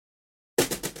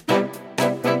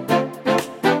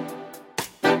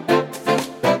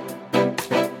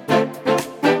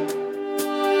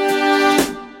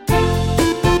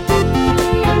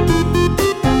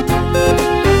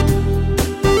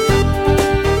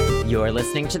You're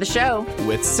listening to the show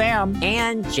with Sam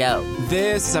and Joe.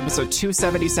 This is episode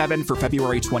 277 for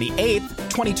February 28th,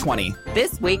 2020.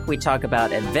 This week we talk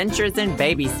about adventures in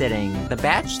babysitting, The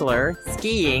Bachelor,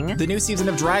 skiing, the new season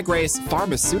of Drag Race,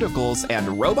 pharmaceuticals,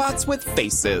 and robots with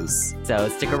faces. So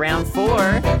stick around for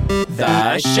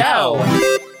the show.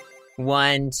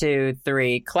 1, 2,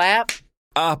 3, clap.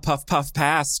 Puff, puff,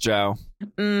 pass, Joe.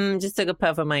 Just took a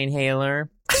puff of my inhaler.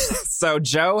 So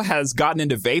Joe has gotten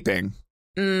into vaping.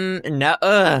 No.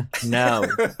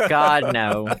 God,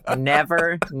 no.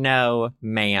 Never, no,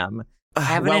 ma'am. I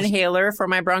have an inhaler for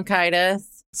my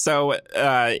bronchitis. So,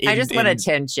 I just want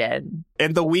attention.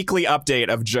 In the weekly update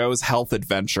of Joe's health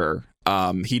adventure,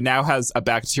 he now has a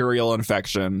bacterial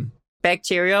infection.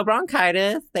 Bacterial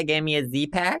bronchitis. They gave me a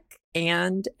Z-Pack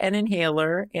and an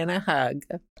inhaler and a hug.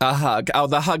 A hug. Oh,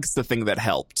 the hug's the thing that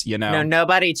helped, you know? No,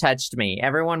 nobody touched me.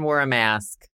 Everyone wore a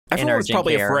mask. Everyone was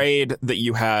probably afraid that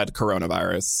you had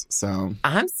coronavirus, so...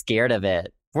 I'm scared of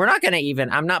it. We're not going to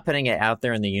I'm not putting it out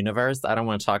there in the universe. I don't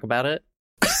want to talk about it.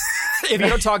 If you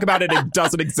don't talk about it, it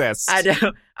doesn't exist. I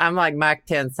don't. I'm like Mike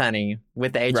Pence, honey,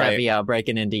 with the HIV outbreak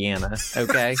in Indiana,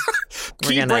 okay?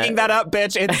 Keep bringing that up,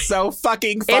 bitch. It's so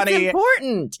fucking funny.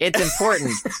 It's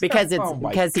important because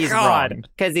he's wrong.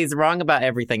 Because he's wrong about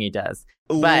everything he does.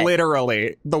 But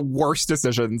literally the worst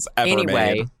decisions ever made.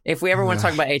 Anyway, if we ever want to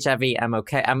talk about HIV, I'm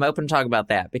okay. I'm open to talk about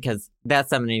that because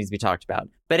that's something that needs to be talked about.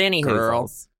 But anywho,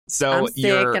 girls, so I'm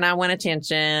sick and I want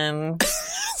attention.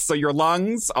 So your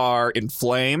lungs are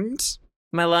inflamed.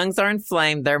 My lungs are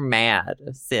inflamed. They're mad,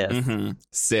 sis. Mm-hmm.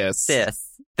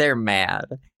 Sis. They're mad.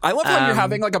 I love how you're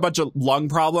having like a bunch of lung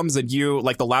problems and you,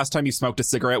 like the last time you smoked a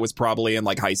cigarette was probably in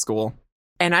like high school.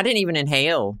 And I didn't even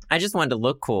inhale. I just wanted to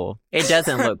look cool. It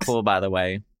doesn't look cool, by the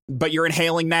way. But you're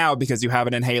inhaling now because you have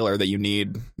an inhaler that you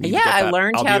need. I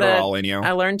learned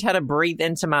how to breathe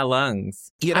into my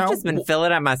lungs. I've just been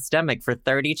filling up my stomach for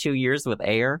 32 years with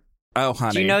air. Oh,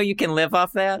 honey. Do you know you can live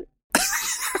off that?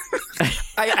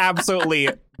 I absolutely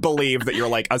believe that you're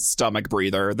like a stomach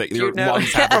breather, that your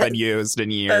lungs haven't been used in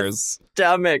years.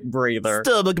 Stomach breather.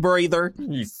 Stomach breather.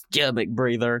 You stomach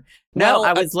breather. No,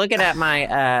 I was looking at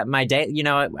my day. You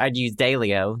know, I'd use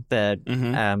Dailyo,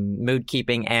 the mood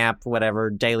keeping app,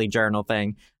 whatever, daily journal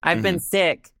thing. I've been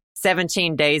sick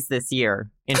 17 days this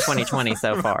year in 2020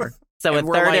 so far. So a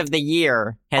third of the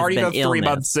year has been illness. 3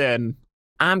 months in.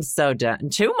 I'm so done.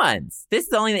 2 months. This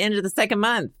is only the end of the second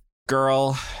month.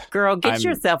 Girl, get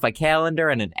yourself a calendar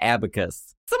and an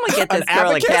abacus. Someone get this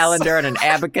girl a calendar and an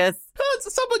abacus.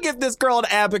 Someone give this girl an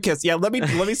abacus. Yeah, let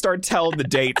me start telling the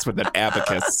dates with an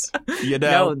abacus. You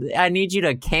know? No, I need you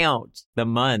to count the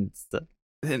months.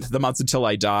 The months until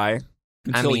I die.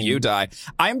 You die.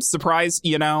 I'm surprised,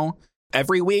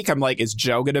 every week I'm like, is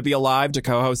Joe going to be alive to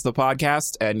co-host the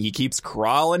podcast? And he keeps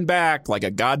crawling back like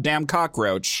a goddamn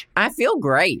cockroach. I feel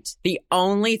great. The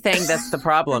only thing that's the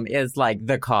problem is like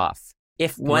the cough.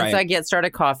 If once I get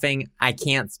started coughing, I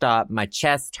can't stop. My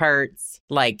chest hurts.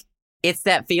 Like it's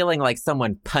that feeling like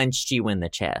someone punched you in the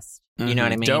chest. You know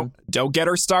what I mean? Don't get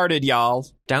her started, y'all.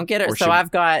 Don't get her. So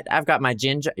I've got my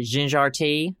ginger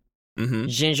tea,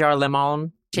 ginger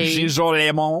lemon tea,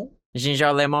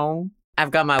 ginger lemon. I've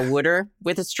got my water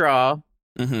with a straw,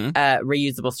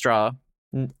 reusable straw.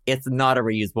 It's not a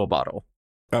reusable bottle.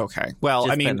 Okay. Well,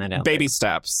 just baby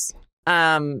steps.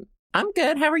 I'm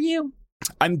good. How are you?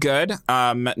 I'm good.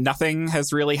 Nothing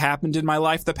has really happened in my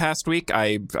life the past week.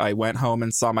 I went home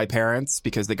and saw my parents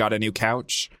because they got a new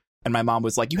couch. And my mom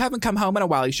was like, you haven't come home in a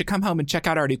while. You should come home and check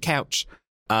out our new couch.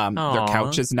 Their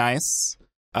couch is nice.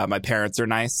 My parents are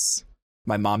nice.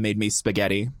 My mom made me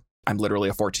spaghetti. I'm literally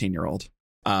a 14-year-old.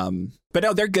 But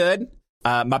no, they're good.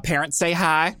 My parents say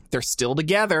hi. They're still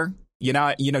together.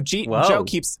 Joe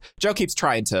keeps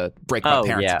trying to break my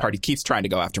parents apart. He keeps trying to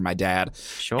go after my dad.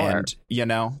 Sure. And,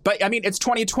 but it's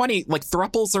 2020. Like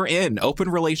thruples are in, open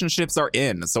relationships are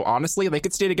in. So honestly, they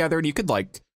could stay together and you could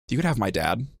have my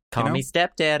dad. Call me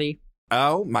stepdaddy.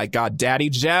 Oh my God, Daddy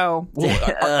Joe.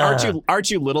 Well,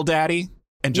 aren't you little daddy?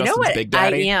 And Justin's big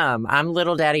daddy? I am. I'm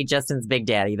little daddy, Justin's big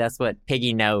daddy. That's what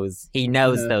Piggy knows. He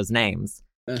knows those names.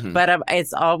 Mm-hmm.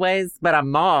 But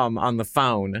I'm mom on the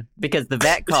phone because the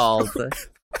vet calls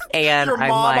and Your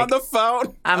mom on the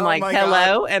phone? I'm like,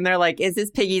 hello. God. And they're like, is this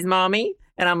Piggy's mommy?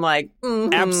 And I'm like,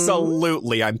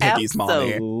 absolutely. I'm Piggy's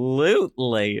mommy.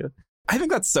 Absolutely. I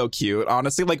think that's so cute.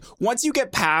 Honestly, like once you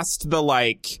get past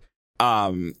the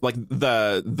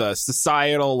the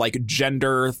societal like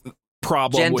gender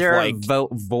problem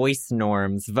with voice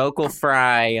norms, vocal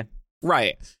fry.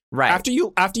 Right. After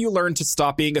you learn to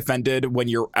stop being offended when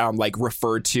you're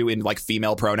referred to in like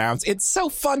female pronouns, it's so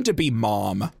fun to be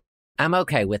mom. I'm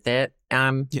okay with it.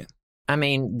 I'm I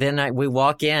mean, then we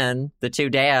walk in, the two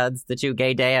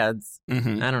gay dads.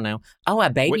 Mm-hmm. I don't know. Oh, I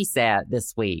babysat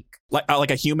this week.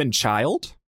 Like a human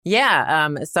child? Yeah.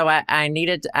 So I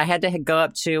had to go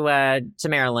up to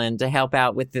Maryland to help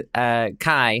out with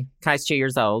Kai. Kai's 2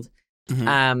 years old.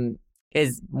 Mm-hmm.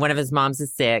 One of his moms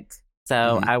is sick.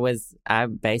 So I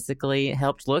basically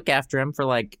helped look after him for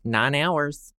like 9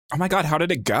 hours. Oh my God, how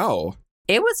did it go?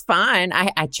 It was fine.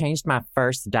 I changed my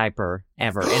first diaper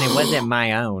ever, and it wasn't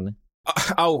my own.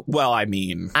 Well, I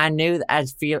mean, I knew. I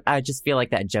just feel like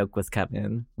that joke was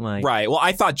coming. Like, right. Well,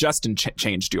 I thought Justin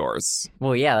changed yours.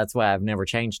 Well, yeah, that's why I've never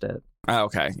changed it. Oh,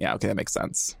 okay. Yeah. Okay, that makes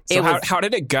sense. So how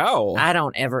did it go?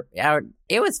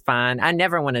 It was fine. I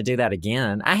never want to do that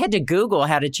again. I had to Google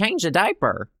how to change a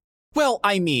diaper. Well,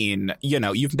 I mean, you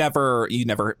don't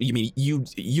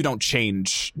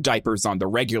change diapers on the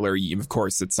regular. Of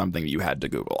course, it's something you had to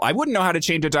Google. I wouldn't know how to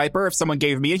change a diaper if someone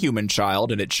gave me a human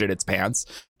child and it shit its pants.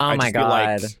 Oh my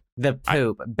God. The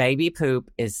poop. Baby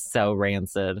poop is so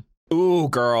rancid. Ooh,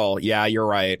 girl. Yeah, you're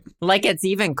right. Like, it's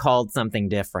even called something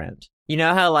different. You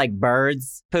know how, like,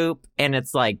 birds poop and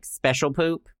it's, like, special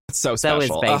poop? So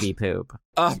special. So is baby poop.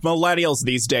 Millennials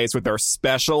these days with their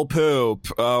special poop.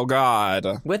 Oh, God.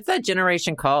 What's that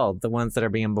generation called? The ones that are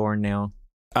being born now?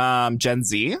 Gen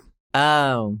Z?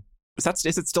 Oh.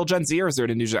 Is it still Gen Z or is there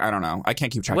a new I don't know. I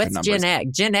can't keep track of numbers. What's Gen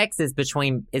X? Gen X is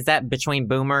that between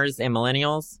boomers and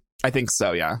millennials? I think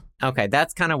so, yeah. Okay,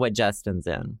 that's kind of what Justin's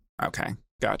in. Okay,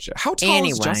 gotcha. How tall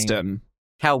is Justin?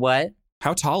 How what?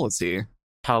 How tall is he?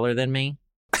 Taller than me.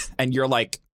 And you're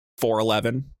like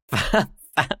 4'11"?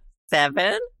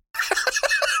 7?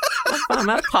 I'm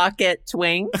a pocket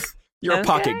twink. You're a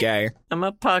pocket gay. I'm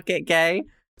a pocket gay.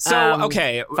 So,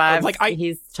 okay. 5,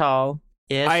 he's tall.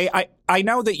 I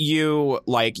know that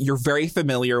you're very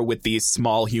familiar with these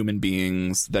small human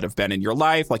beings that have been in your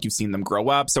life. Like, you've seen them grow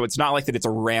up. So it's not like that it's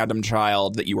a random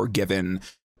child that you were given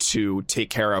to take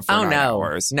care of for 9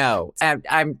 hours. No.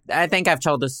 I think I've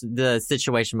told the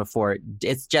situation before.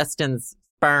 It's Justin's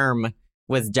sperm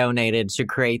was donated to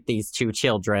create these 2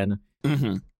 children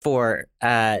for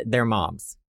their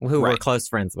moms, who we're close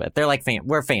friends with. They're like,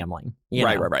 we're family.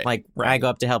 Right. Like, I go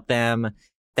up to help them.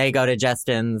 They go to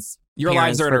Justin's Your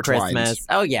parents lives are for intertwined. Christmas.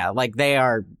 Oh, yeah. Like, they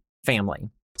are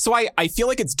family. So I feel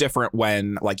like it's different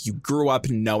when, like, you grew up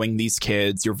knowing these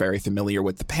kids. You're very familiar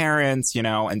with the parents,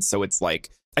 and so it's like,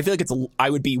 I feel like I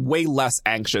would be way less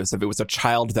anxious if it was a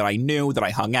child that I knew, that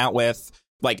I hung out with.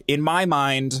 Like, in my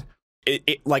mind,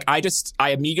 I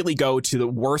immediately go to the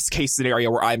worst case scenario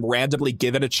where I'm randomly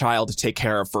given a child to take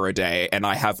care of for a day and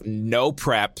I have no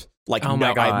prep. Like, I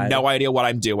have no idea what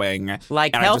I'm doing.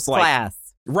 Like, health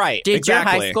class. Right. Did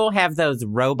exactly. your high school have those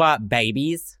robot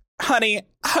babies? Honey,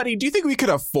 do you think we could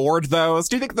afford those?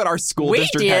 Do you think that our school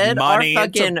district had money? Our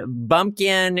fucking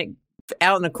bumpkin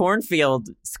out in the cornfield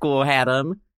school had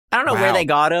them. I don't know where they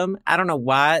got them. I don't know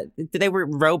why. They were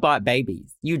robot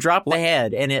babies. You drop the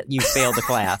head and you fail the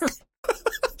class.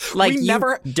 Like,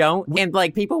 and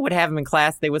like, people would have them in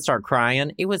class. They would start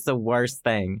crying. It was the worst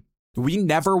thing. We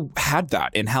never had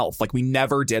that in health. Like, we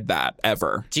never did that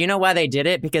ever. Do you know why they did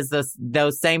it? Because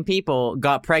those same people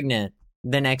got pregnant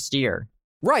the next year.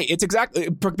 Right. It's exactly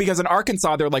because in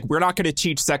Arkansas, they're like, we're not going to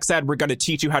teach sex ed. We're going to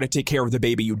teach you how to take care of the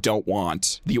baby you don't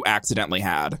want, that you accidentally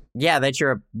had. Yeah, that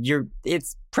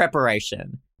it's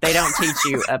preparation. They don't teach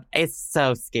you. It's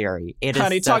so scary.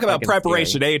 Honey, is so talk about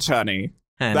preparation scary. H, honey.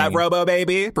 That robo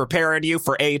baby preparing you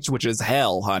for H, which is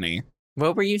hell, honey.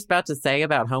 What were you about to say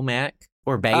about home ec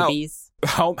or babies?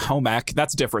 Home ec,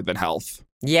 that's different than health.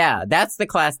 Yeah, that's the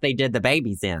class they did the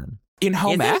babies in. In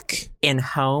home ec? In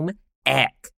home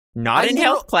ec. Not in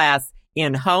health class,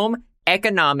 in home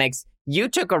economics. You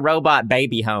took a robot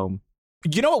baby home.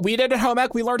 You know what we did at home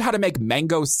ec? We learned how to make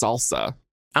mango salsa.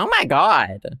 Oh my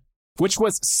God. Which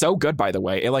was so good, by the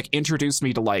way. It like introduced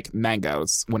me to like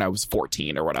mangoes when I was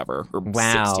 14 or whatever. Or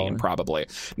 16 probably.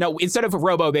 No, instead of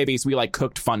robo babies, we like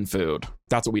cooked fun food.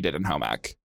 That's what we did in home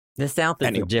ec. The South is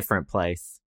a different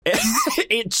place.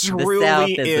 It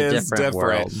truly is different.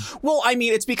 World. Well, I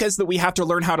mean, it's because that we have to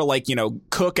learn how to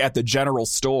cook at the general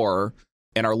store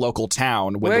in our local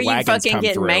town when the wagons come through. Where are you fucking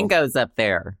getting mangoes up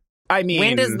there? I mean,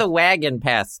 when does the wagon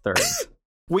pass through?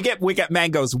 we get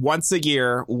mangoes once a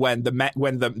year when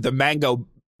the mango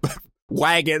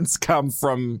wagons come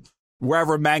from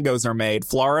wherever mangoes are made.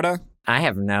 Florida? I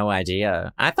have no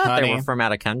idea. I thought they were from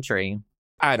out of country.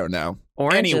 I don't know.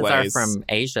 Oranges are from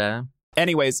Asia.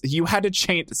 Anyways, you had to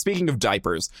change. Speaking of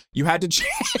diapers, you had to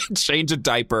change a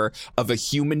diaper of a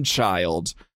human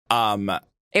child.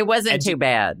 It wasn't too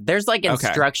bad. There's like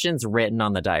instructions written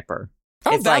on the diaper.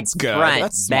 Oh, it's that's like good. Front,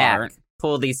 that's smart. Back,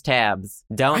 pull these tabs.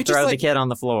 Don't throw the kid on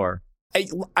the floor.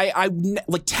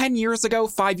 like 10 years ago,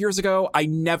 5 years ago, I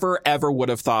never, ever would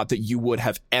have thought that you would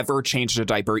have ever changed a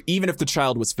diaper, even if the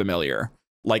child was familiar.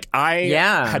 Like, I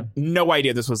had no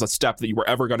idea this was a step that you were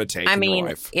ever going to take in your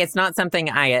life. It's not something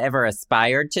I ever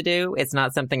aspired to do. It's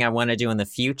not something I want to do in the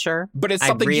future. But it's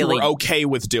something you were okay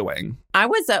with doing. I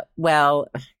was,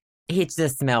 the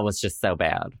smell was just so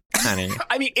bad, honey.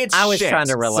 I mean, I was trying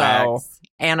to relax. So...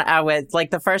 And I was, like,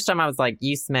 the first time I was like,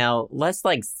 you smell, let's,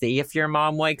 like, see if your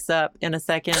mom wakes up in a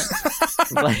second.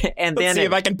 And then let's see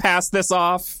if I can pass this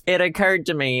off. It occurred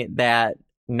to me that,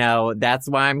 no, that's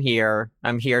why I'm here.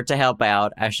 I'm here to help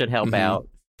out. I should help out.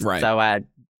 Right. So I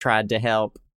tried to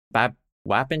help by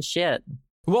wiping shit.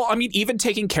 Well, I mean, even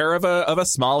taking care of a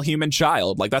small human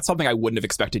child, like, that's something I wouldn't have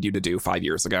expected you to do 5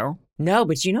 years ago. No,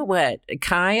 but you know what?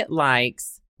 Kai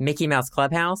likes Mickey Mouse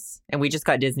Clubhouse, and we just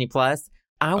got Disney Plus.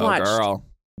 I watched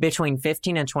between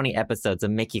 15 and 20 episodes of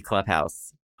Mickey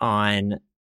Clubhouse on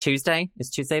Tuesday. It's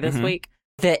Tuesday this week.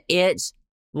 That it,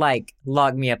 like,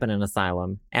 locked me up in an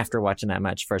asylum after watching that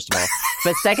much, first of all.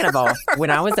 But second of all, when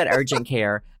I was at urgent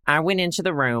care, I went into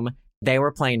the room. They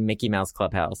were playing Mickey Mouse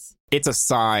Clubhouse. It's a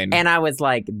sign. And I was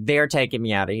like, they're taking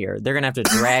me out of here. They're going to have to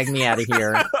drag me out of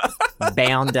here,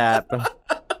 bound up,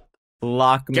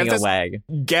 lock me away.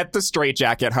 Get the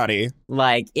straitjacket, honey.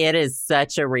 Like, it is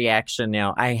such a reaction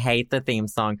now. I hate the theme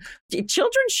song.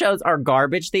 Children's shows are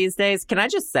garbage these days. Can I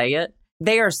just say it?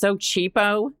 They are so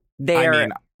cheapo. They're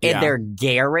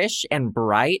garish and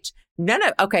bright.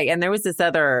 Okay, and there was this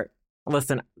other...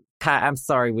 Listen, Kai, I'm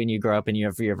sorry when you grow up and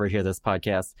you ever hear this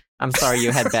podcast. I'm sorry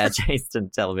you had bad taste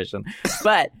in television.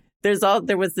 But there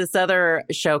was this other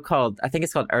show called, I think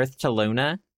it's called Earth to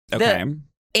Luna. Okay.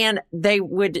 And they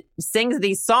would sing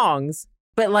these songs,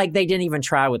 but, like, they didn't even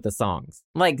try with the songs.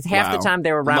 Like, half the time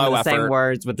they were rhyming the same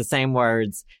words with the same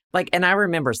words. Like, and I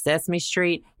remember Sesame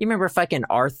Street. You remember fucking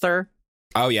Arthur?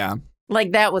 Oh, yeah.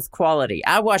 Like, that was quality.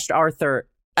 I watched Arthur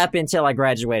up until I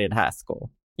graduated high school.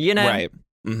 You know? Right.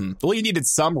 Mm-hmm. Well, you needed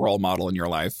some role model in your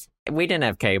life. We didn't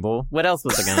have cable. What else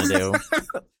was I going to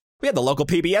do? We had the local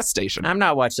PBS station. I'm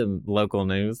not watching local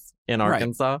news in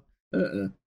Arkansas. Right.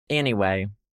 Anyway.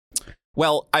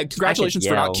 Well, congratulations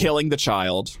for not killing the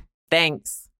child.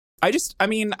 Thanks. I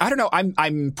don't know.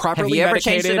 I'm properly medicated. Have you ever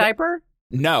changed a diaper?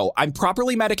 No, I'm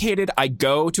properly medicated. I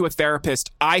go to a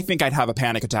therapist. I think I'd have a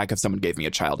panic attack if someone gave me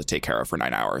a child to take care of for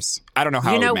 9 hours. I don't know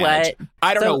how I would manage.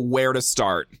 I don't know where to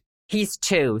start. He's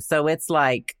 2, so it's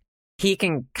like he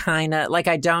can kind of, like,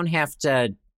 I don't have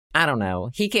to, I don't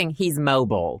know. He's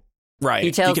mobile. Right.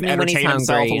 He tells me when he's hungry.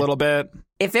 Himself a little bit.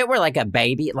 If it were like a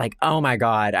baby, like, oh my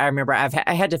God. I remember I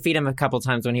had to feed him a couple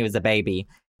times when he was a baby.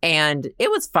 And it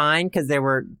was fine because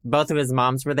both of his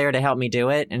moms were there to help me do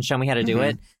it and show me how to do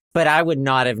it. But I would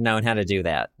not have known how to do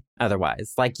that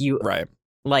otherwise. Like, right.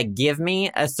 Like, give me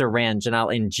a syringe and I'll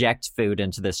inject food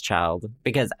into this child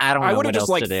because I don't know what else to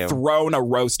do. I would have just, like, thrown a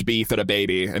roast beef at a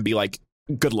baby and be like,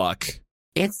 good luck.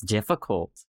 It's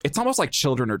difficult. It's almost like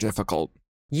children are difficult.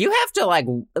 You have to, like,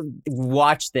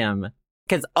 watch them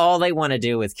because all they want to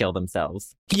do is kill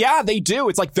themselves. Yeah, they do.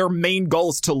 It's like their main goal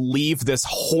is to leave this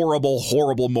horrible,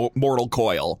 horrible mortal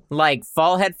coil. Like,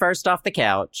 fall head first off the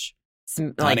couch,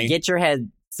 like, get your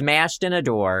head smashed in a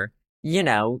door,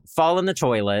 fall in the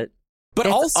toilet. But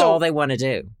it's also, all they want to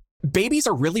do. Babies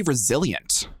are really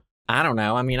resilient. I don't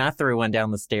know. I mean, I threw one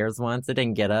down the stairs once. It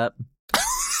didn't get up.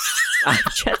 I'm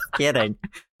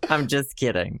just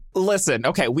kidding. Listen,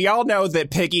 okay, we all know that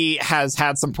Piggy has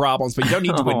had some problems, but you don't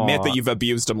need to admit that you've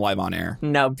abused him live on air.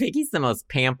 No, Piggy's the most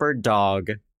pampered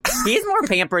dog. He's more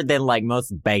pampered than, like,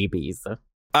 most babies.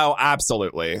 Oh,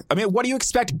 absolutely. I mean, what do you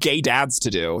expect gay dads to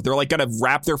do? They're, like, gonna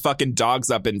wrap their fucking dogs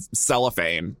up in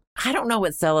cellophane. I don't know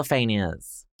what cellophane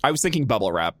is. I was thinking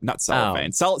bubble wrap, not cellophane.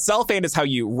 Oh. Cellophane is how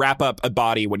you wrap up a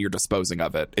body when you're disposing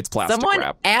of it. It's plastic wrap.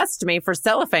 Someone asked me for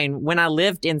cellophane when I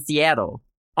lived in Seattle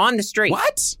on the street.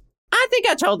 What? I think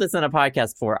I told this in a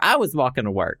podcast before. I was walking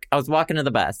to work. I was walking to the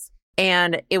bus.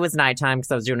 And it was nighttime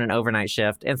because I was doing an overnight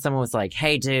shift. And someone was like,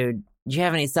 hey, dude, do you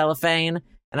have any cellophane?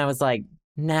 And I was like,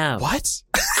 no. What?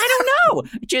 I don't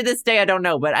know. To this day, I don't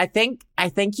know. But I think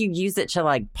you use it to,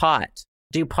 like, pot.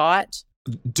 Do pot?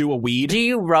 Do a weed? Do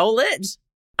you roll it?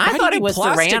 I thought it was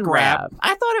saran wrap.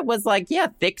 I thought it was like,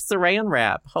 thick saran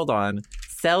wrap. Hold on.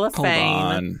 Cellophane.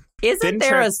 Hold on. Isn't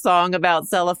there a song about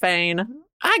cellophane?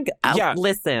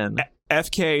 Listen.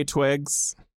 FK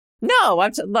Twigs. No,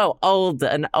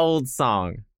 an old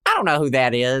song. I don't know who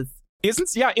that is.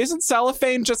 Isn't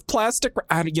cellophane just plastic?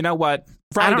 You know what?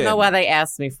 I don't know why they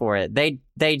asked me for it.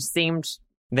 They seemed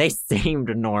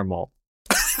normal.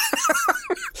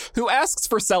 Who asks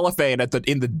for cellophane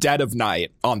in the dead of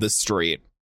night on the street?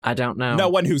 I don't know. No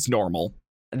one who's normal.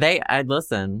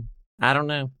 Listen. I don't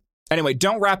know. Anyway,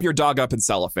 don't wrap your dog up in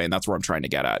cellophane. That's where I'm trying to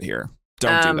get at here.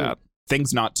 Don't do that.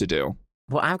 Things not to do.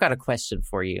 Well, I've got a question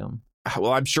for you.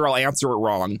 Well, I'm sure I'll answer it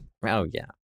wrong. Oh,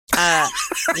 yeah.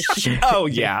 Oh,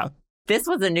 yeah. This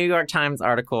was a New York Times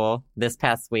article this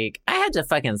past week. I had to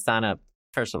fucking sign up,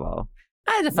 first of all.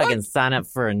 I had to fucking sign up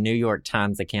for a New York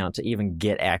Times account to even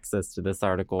get access to this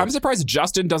article. I'm surprised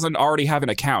Justin doesn't already have an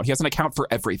account. He has an account for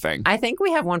everything. I think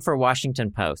we have one for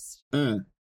Washington Post.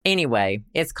 Anyway,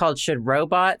 it's called Should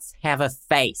Robots Have a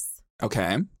Face?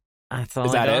 Okay. That's all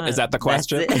Is that it? Is that the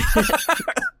question?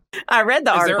 I read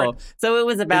the article. So it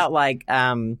was about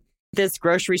this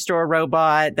grocery store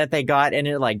robot that they got, and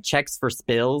it like checks for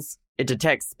spills. It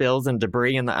detects spills and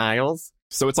debris in the aisles.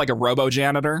 So it's like a robo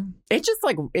janitor? It just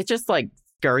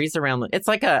scurries around. It's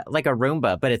like a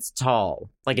Roomba, but it's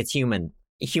tall. Like it's human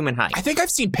height. I think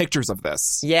I've seen pictures of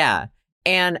this. Yeah.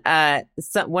 And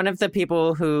one of the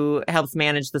people who helps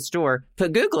manage the store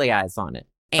put googly eyes on it.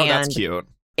 And that's cute.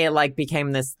 It like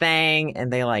became this thing,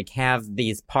 and they like have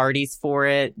these parties for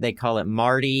it. They call it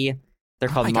Marty. They're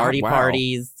called Marty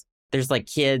parties. There's like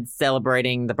kids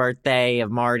celebrating the birthday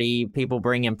of Marty. People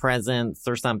bring in presents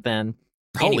or something.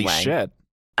 Holy shit.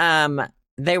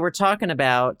 They were talking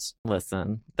about,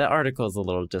 listen, the article's a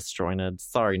little disjointed.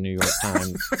 Sorry, New York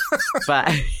Times.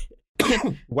 But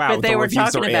wow, but they were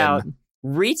talking about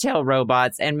retail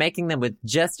robots and making them with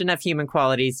just enough human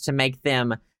qualities to make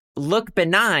them look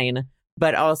benign,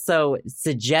 but also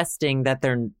suggesting that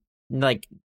they're like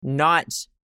not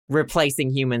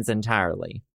replacing humans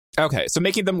entirely. Okay, so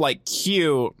making them like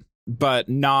cute, but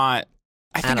not.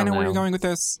 I think I know where you're going with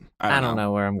this. I don't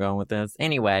know where I'm going with this.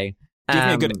 Anyway, give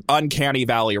me a good uncanny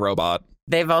valley robot.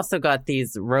 They've also got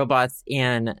these robots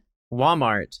in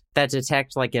Walmart that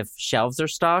detect like if shelves are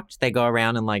stocked. They go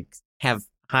around and like have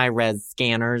high-res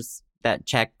scanners that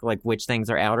check like which things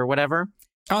are out or whatever.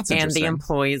 Oh, that's and interesting. the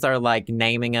employees are like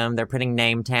naming them. They're putting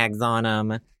name tags on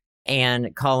them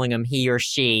and calling them he or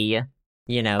she.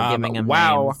 You know, giving them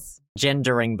names,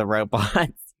 gendering the robots.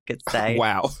 You could say.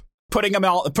 Wow.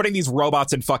 Putting these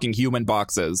robots in fucking human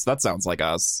boxes. That sounds like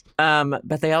us.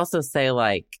 But they also say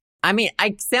like, I mean,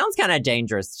 it sounds kind of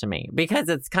dangerous to me because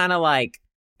it's kind of like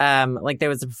there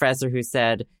was a professor who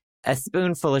said a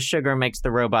spoonful of sugar makes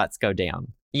the robots go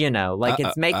down. You know, like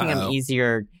it's making them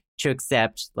easier to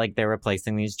accept. Like they're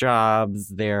replacing these jobs.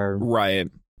 They're right.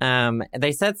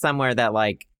 They said somewhere that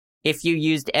like if you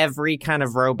used every kind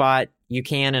of robot you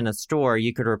can in a store,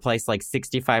 you could replace like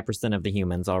 65% of the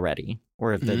humans already,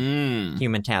 or the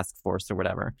human task force or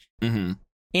whatever. Mm-hmm.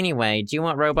 Anyway, do you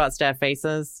want robots to have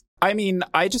faces? I mean,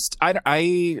 I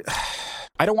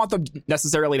don't want them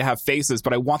necessarily to have faces,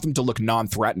 but I want them to look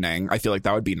non-threatening. I feel like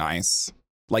that would be nice.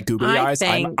 Like googly eyes.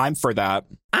 I'm for that.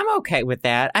 I'm okay with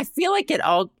that. I feel like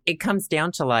it comes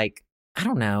down to like, I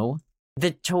don't know.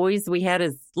 The toys we had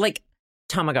is like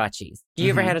Tamagotchis. Do you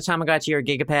ever had a Tamagotchi or a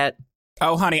Gigapet?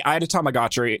 Oh, honey, I had a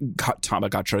Tamagotchi,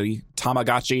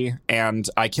 and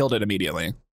I killed it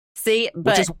immediately. See,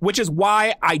 but which is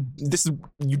why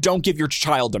you don't give your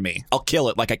child to me. I'll kill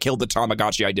it like I killed the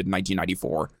Tamagotchi I did in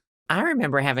 1994. I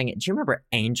remember having it. Do you remember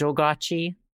Angel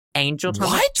Gotchi?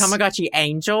 Tamagotchi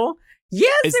Angel?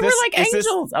 Yes, they were like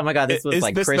angels. Oh my god, this was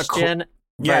like Christian.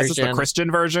 Yeah, is this the Christian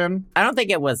version? I don't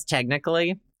think it was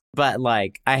technically, but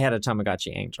like I had a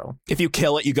Tamagotchi Angel. If you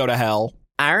kill it, you go to hell.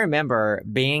 I remember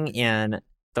being in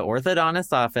the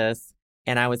orthodontist office,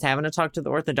 and I was having to talk to the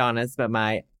orthodontist, but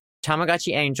my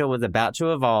Tamagotchi Angel was about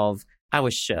to evolve. I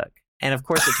was shook. And of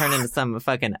course, it turned into some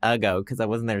fucking Uggo because I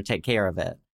wasn't there to take care of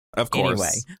it. Of course.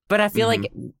 Anyway, but I feel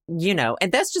like, you know,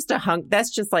 and that's just that's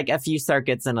just like a few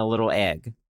circuits and a little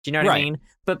egg. Do you know what I mean?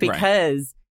 But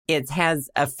because it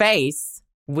has a face,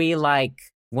 we like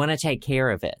want to take care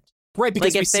of it. Right,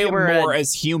 because we see it more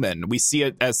as human. We see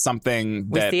it as something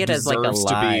that deserves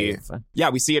to be.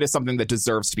 Yeah, we see it as something that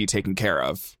deserves to be taken care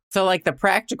of. So, like, the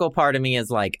practical part of me is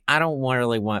like, I don't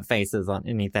really want faces on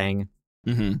anything.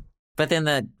 Mm-hmm. But then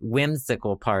the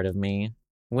whimsical part of me,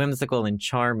 whimsical and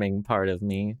charming part of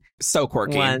me, so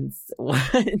quirky, wants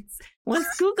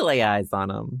googly eyes on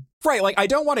them. Right, like, I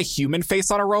don't want a human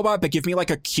face on a robot, but give me, like,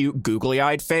 a cute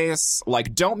googly-eyed face.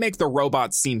 Like, don't make the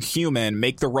robot seem human,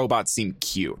 make the robot seem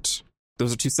cute.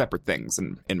 Those are two separate things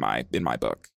in my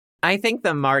book. I think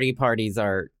the Marty parties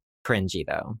are cringy,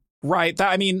 though. Right,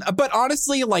 but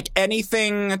honestly, like,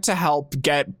 anything to help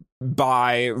get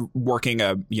by working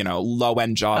a,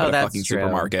 low-end job at a fucking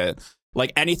supermarket.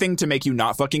 Like, anything to make you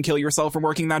not fucking kill yourself from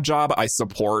working that job, I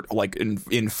support, like,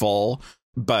 in full.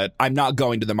 But I'm not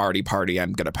going to the Marty party.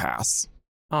 I'm going to pass.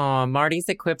 Oh, Marty's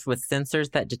equipped with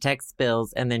sensors that detect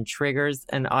spills and then triggers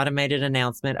an automated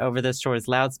announcement over the store's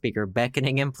loudspeaker,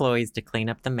 beckoning employees to clean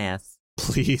up the mess.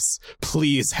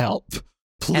 Please help.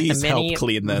 Please help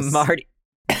clean this.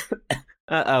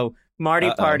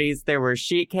 Marty parties, there were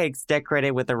sheet cakes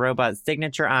decorated with the robot's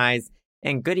signature eyes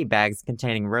and goodie bags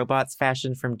containing robots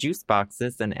fashioned from juice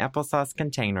boxes and applesauce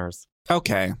containers.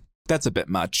 Okay, that's a bit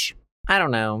much. I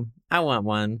don't know. I want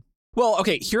one. Well,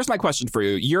 okay, here's my question for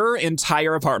you. Your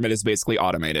entire apartment is basically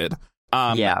automated.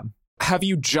 Yeah. Have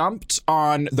you jumped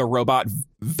on the robot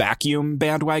vacuum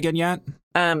bandwagon yet?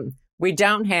 We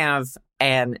don't have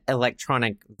an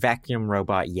electronic vacuum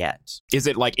robot yet. Is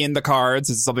it like in the cards?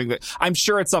 Is it something that I'm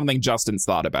sure it's something Justin's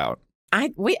thought about? I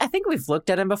think we've looked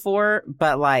at them before,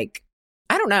 but like,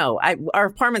 I don't know. Our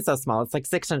apartment's so small. It's like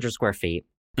 600 square feet.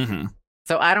 Mm-hmm.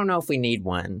 So I don't know if we need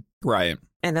one. Right.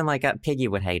 And then like Piggy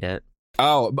would hate it.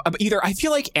 Oh, I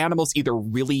feel like animals either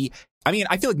really, I mean,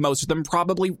 I feel like most of them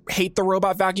probably hate the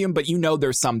robot vacuum, but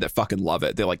there's some that fucking love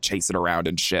it. They like chase it around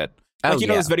and shit. Like,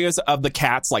 know those videos of the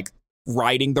cats like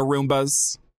riding the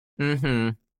Roombas? Mm-hmm.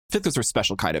 I think those are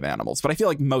special kind of animals, but I feel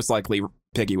like most likely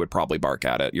Piggy would probably bark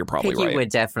at it. You're probably right. Piggy would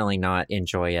definitely not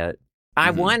enjoy it.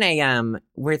 I want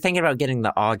we're thinking about getting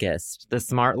the August, the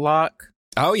smart lock.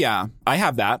 Oh, yeah. I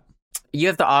have that. You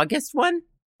have the August one?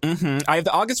 Mm-hmm. I have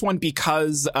the August one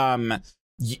because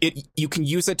you can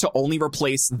use it to only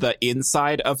replace the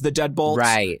inside of the deadbolt.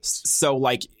 Right. So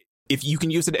like if you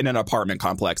can use it in an apartment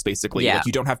complex, basically, like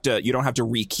you don't have to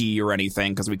rekey or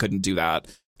anything because we couldn't do that.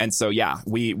 And so, yeah,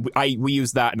 we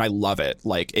use that and I love it.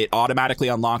 Like it automatically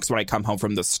unlocks when I come home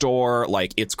from the store.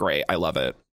 Like it's great. I love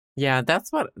it. Yeah,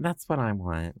 that's what I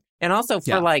want. And also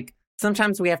for like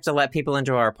sometimes we have to let people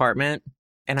into our apartment.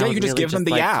 And you can just give them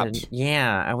the app.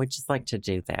 I would just like to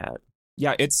do that.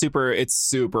 Yeah, it's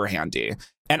super handy.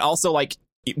 And also, like,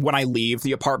 when I leave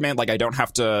the apartment, like, I don't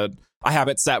have to, I have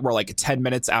it set where, like, 10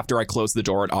 minutes after I close the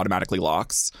door, it automatically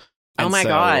locks. And oh my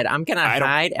God, I'm going to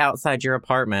hide outside your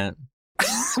apartment.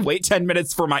 Wait 10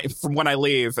 minutes from when I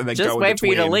leave and then just go in wait for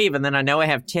you to between. leave, and then I know I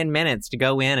have 10 minutes to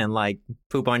go in and, like,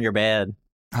 poop on your bed.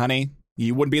 Honey,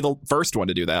 you wouldn't be the first one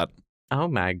to do that. Oh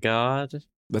my God.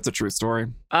 That's a true story.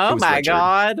 Oh my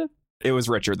God. It was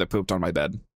Richard that pooped on my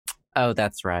bed. Oh,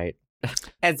 that's right.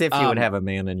 As if you would have a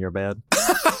man in your bed.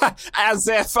 As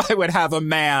if I would have a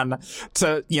man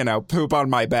to, poop on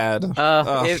my bed.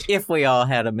 If we all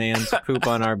had a man to poop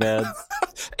on our beds.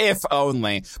 If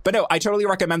only. But no, I totally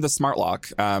recommend the smart lock.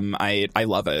 I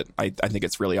love it. I think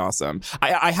it's really awesome.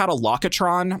 I had a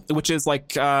Lockatron, which is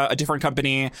like a different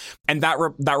company, and that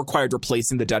required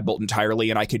replacing the deadbolt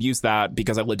entirely, and I could use that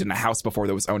because I lived in a house before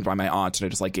that was owned by my aunt, and I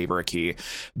just like gave her a key.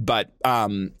 But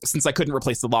since I couldn't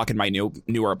replace the lock in my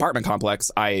newer apartment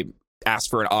complex, I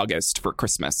asked for an August for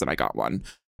Christmas, and I got one.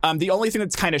 The only thing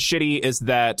that's kind of shitty is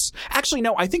that, actually,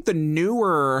 no, I think the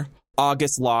newer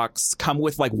August locks come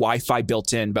with like Wi-Fi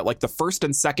built in, but like the first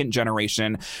and second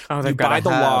generation, you buy the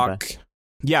lock.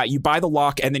 Yeah, you buy the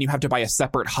lock and then you have to buy a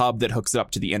separate hub that hooks it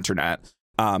up to the internet.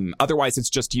 Otherwise, it's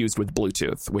just used with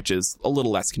Bluetooth, which is a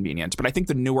little less convenient. But I think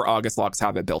the newer August locks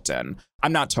have it built in.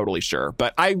 I'm not totally sure,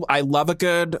 but I love a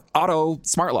good auto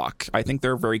smart lock. I think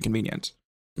they're very convenient.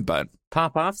 But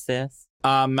pop off, sis.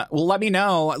 Well, let me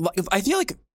know. I feel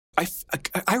like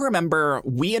I remember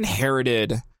we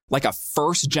inherited like a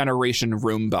first generation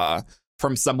Roomba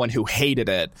from someone who hated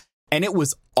it. And it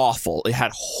was awful. It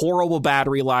had horrible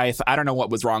battery life. I don't know what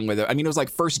was wrong with it. I mean, it was like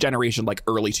first generation, like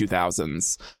early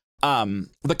 2000s.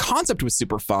 The concept was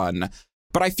super fun,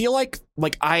 but I feel like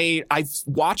I've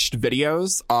watched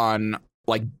videos on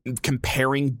like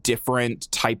comparing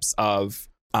different types of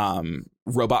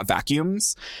robot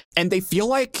vacuums, and they feel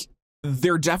like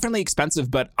they're definitely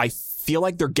expensive, but I feel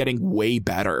like they're getting way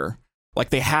better. Like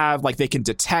they can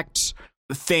detect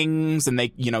things, and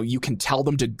they, you can tell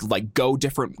them to like go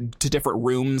to different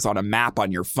rooms on a map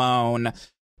on your phone.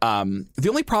 The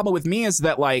only problem with me is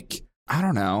that, like, I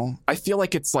don't know. I feel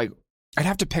like it's like I'd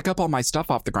have to pick up all my stuff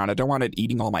off the ground. I don't want it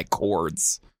eating all my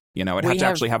cords. I'd have to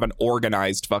actually have an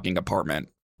organized fucking apartment.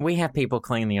 We have people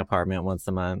clean the apartment once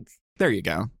a month. There you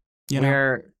go.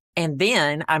 And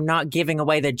then I'm not giving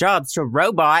away the jobs to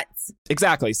robots.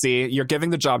 Exactly. See, you're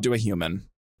giving the job to a human.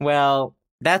 Well,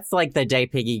 that's like the day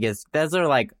Piggy gets. Those are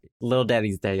like Little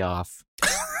Daddy's day off.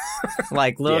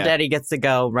 Like Little Daddy gets to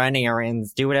go run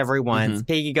errands, do whatever he wants. Mm-hmm.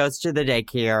 Piggy goes to the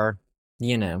daycare.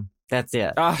 That's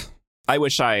it. I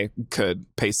wish I could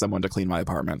pay someone to clean my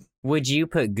apartment. Would you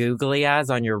put googly eyes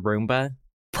on your Roomba?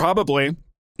 Probably.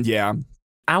 Yeah.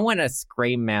 I want a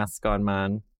scream mask on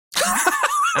mine.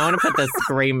 I want to put the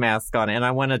scream mask on it, and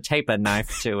I want to tape a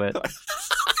knife to it.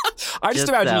 I just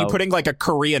imagine you putting like a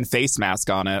Korean face mask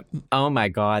on it. Oh my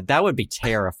God, that would be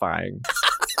terrifying.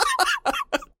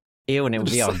 Ew, and it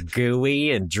would be all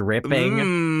gooey and dripping.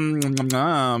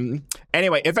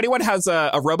 Anyway, if anyone has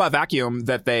a robot vacuum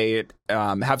that they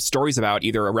have stories about,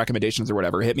 either recommendations or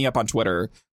whatever, hit me up on Twitter,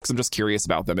 because I'm just curious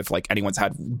about them. If like anyone's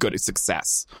had good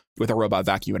success with a robot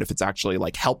vacuum, and if it's actually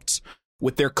like helped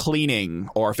with their cleaning,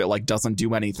 or if it like doesn't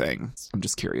do anything. I'm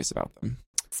just curious about them.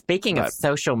 Speaking of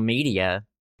social media.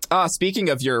 Speaking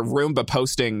of your Roomba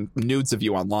posting nudes of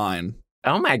you online.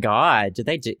 Oh my God.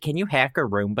 Can you hack a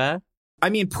Roomba? I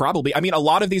mean, probably. I mean, a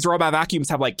lot of these robot vacuums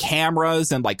have like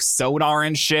cameras and like sonar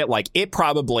and shit. Like it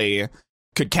probably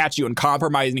could catch you in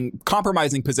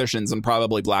compromising positions and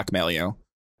probably blackmail you.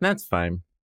 That's fine.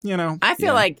 You know, I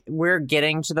feel like we're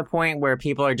getting to the point where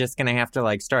people are just going to have to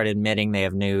like start admitting they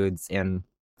have nudes and.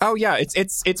 Oh yeah,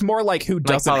 it's more like who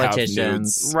doesn't have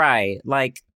nudes, right?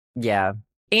 Like, yeah.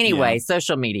 Anyway,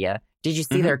 social media. Did you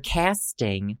see their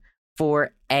casting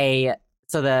for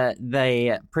So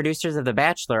the producers of The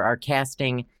Bachelor are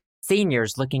casting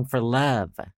seniors looking for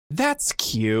love. That's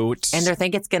cute. And they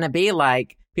think it's going to be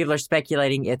like, people are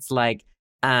speculating it's like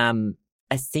a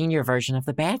senior version of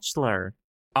The Bachelor.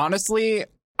 Honestly,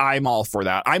 I'm all for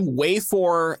that. I'm way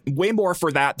more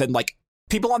for that than like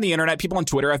people on the internet, people on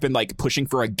Twitter have been like pushing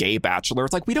for a gay bachelor.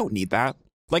 It's like, we don't need that.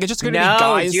 Like, it's just going to be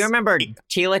guys. Do you remember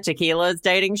Tila Tequila's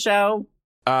dating show?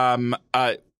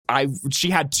 She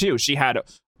had two. She had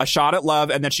a shot at love,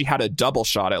 and then she had a double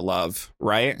shot at love,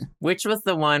 right? Which was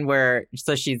the one where,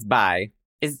 so she's bi.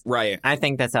 Right. I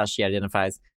think that's how she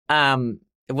identifies.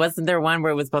 Wasn't there one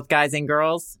where it was both guys and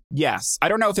girls? Yes. I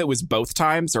don't know if it was both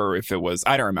times or if it was,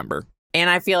 I don't remember. And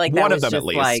I feel like that one was of them just at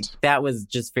least. like, that was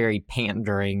just very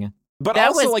pandering. But that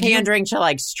also, was like, pandering to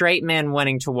like straight men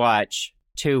wanting to watch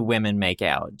two women make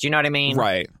out. Do you know what I mean?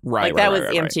 Right. Like that was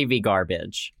MTV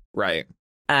garbage. Right.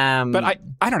 But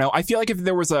I don't know. I feel like if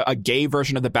there was a gay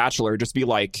version of The Bachelor, it'd just be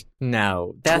like,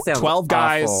 no, that sounds 12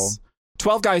 guys, awful.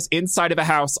 12 guys inside of a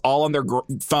house, all on their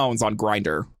phones on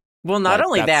Grindr. Well, not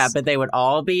only that, but they would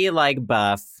all be like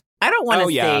buff. I don't want to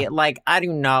see, like, I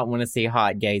do not want to see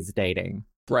hot gays dating.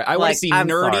 Right. I want to see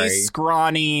nerdy,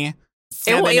 scrawny,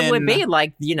 feminine. It would be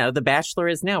like, you know, The Bachelor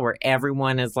is now, where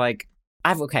everyone is like,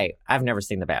 I've never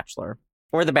seen The Bachelor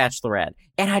or The Bachelorette,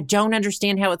 and I don't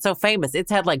understand how it's so famous. It's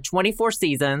had like 24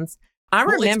 seasons. I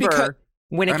remember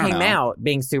when it came out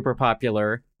being super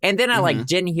popular, and then I like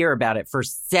didn't hear about it for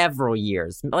several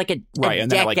years, like a and decade.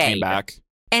 then it like came back.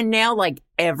 And now like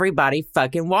everybody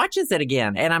fucking watches it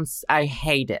again, and I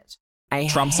hate it.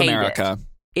 Trump's America.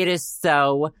 It is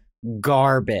so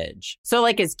garbage. So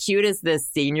like, as cute as this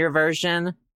senior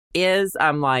version is,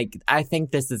 I'm like, I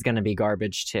think this is going to be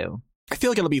garbage too. I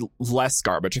feel like it'll be less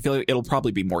garbage. I feel like it'll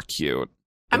probably be more cute.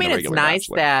 I mean, it's nice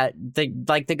that the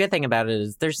good thing about it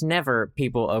is there's never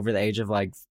people over the age of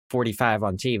like 45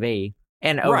 on TV,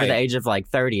 and over the age of like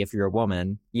 30 if you're a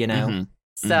woman, you know?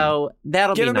 So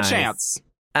that'll be nice. Give them a chance.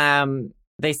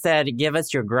 They said, give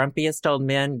us your grumpiest old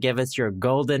men, give us your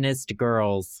goldenest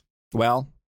girls. Well,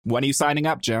 when are you signing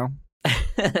up, Joe?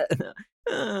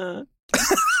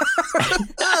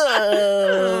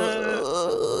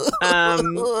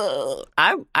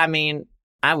 I mean,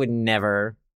 I would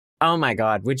never. Oh my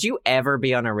God, would you ever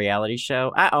be on a reality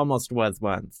show? I almost was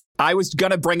once. I was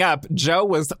gonna bring up, Joe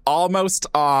was almost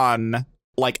on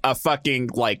like a fucking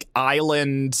like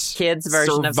island kids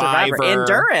version of Survivor.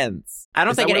 Endurance. I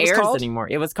don't think it airs anymore.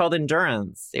 It was called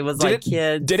Endurance. It was like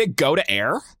kids. Did it go to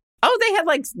air? Oh, they had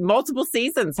like multiple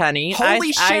seasons, honey.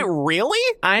 Holy shit,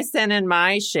 really? I sent in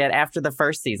my shit after the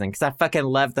first season because I fucking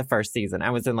loved the first season.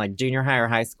 I was in like junior high or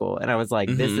high school, and I was like,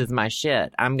 this is my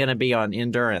shit. I'm going to be on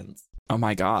Endurance. Oh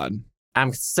my God.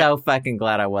 I'm so fucking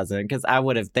glad I wasn't, because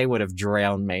they would have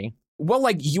drowned me. Well,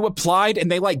 like, you applied and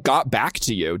they like got back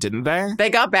to you, didn't they? They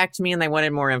got back to me and they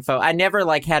wanted more info. I never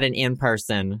like had an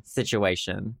in-person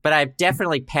situation, but I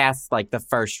definitely passed like the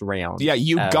first round. Yeah,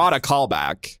 you got a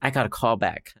callback. I got a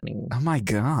callback. I mean, oh my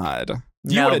God.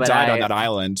 You would have died on that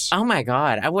island. Oh my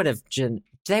God. I would have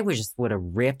they just would have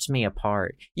ripped me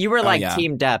apart. You were like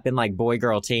teamed up in like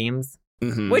boy-girl teams,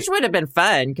 which would have been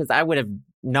fun because I would have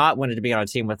not wanted to be on a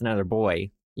team with another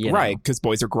boy. You know? Right, because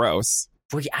boys are gross.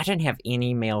 Well, I didn't have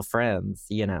any male friends,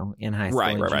 you know, in high school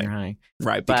and junior high.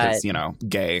 Right, because, you know,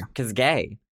 gay. Because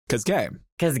gay. Because gay.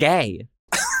 Because gay.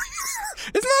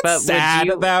 Isn't that sad,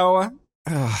 though?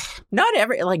 Not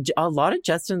like, a lot of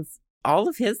Justin's, all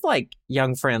of his, like,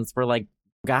 young friends were, like,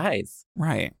 guys.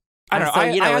 Right. I don't know. So,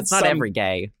 you know, it's not every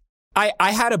gay.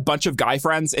 I had a bunch of guy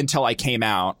friends until I came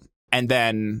out, and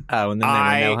then... Oh, and then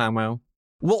they were no homo?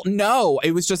 Well, no,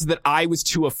 it was just that I was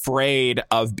too afraid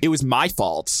of, it was my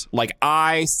fault. Like,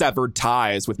 I severed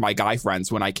ties with my guy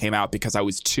friends when I came out because I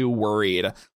was too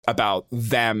worried about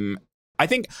them. I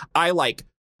think I like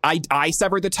I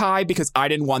severed the tie because I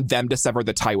didn't want them to sever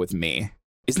the tie with me.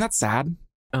 Isn't that sad?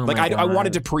 Oh like, my I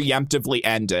wanted God. to preemptively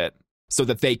end it so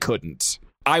that they couldn't.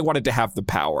 I wanted to have the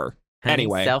power. Honey,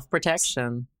 Anyway.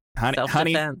 self-protection. Honey,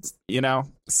 Self-defense.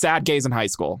 sad gays in high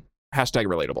school. Hashtag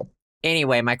relatable.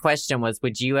 Anyway, my question was,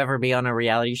 would you ever be on a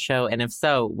reality show? And if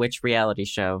so, which reality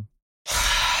show?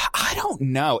 I don't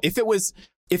know. If it was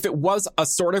a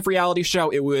sort of reality show,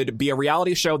 it would be a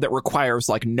reality show that requires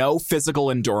like no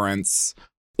physical endurance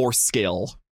or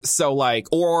skill. So like,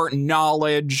 or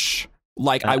knowledge.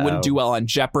 Like I wouldn't do well on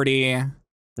Jeopardy.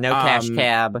 No cash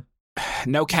cab.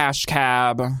 No cash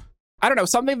cab. I don't know.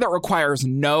 Something that requires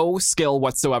no skill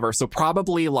whatsoever. So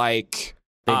probably like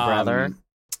Big Brother.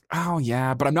 Oh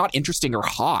yeah, but I'm not interesting or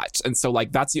hot. And so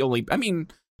like that's the only, I mean,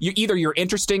 you're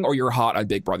interesting or you're hot on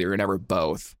Big Brother. You're never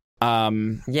both.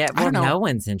 Yeah, well, no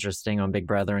one's interesting on Big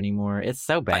Brother anymore. It's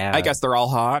so bad. I guess they're all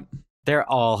hot. They're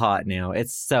all hot now.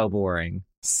 It's so boring.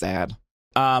 Sad.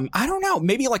 I don't know.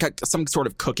 Maybe like some sort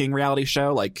of cooking reality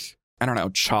show, like, I don't know,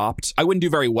 Chopped. I wouldn't do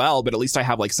very well, but at least I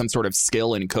have like some sort of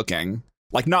skill in cooking.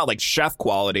 Like not like chef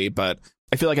quality, but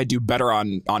I feel like I do better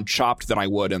on Chopped than I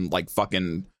would in like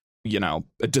fucking,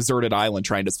 a deserted island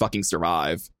trying to fucking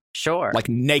survive. Sure. Like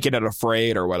Naked and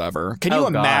Afraid or whatever. Can you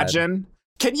imagine?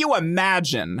 Can you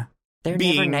imagine? They're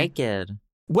never naked.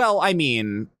 Well, I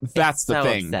mean, that's the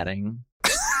thing. Upsetting.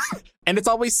 And it's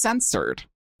always censored.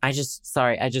 I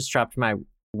just dropped my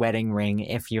wedding ring,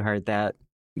 if you heard that.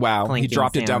 Wow, Clinking he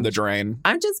dropped sound. it down the drain.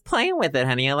 I'm just playing with it,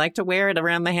 honey. I like to wear it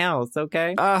around the house,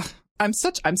 okay? I'm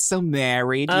so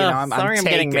married. I'm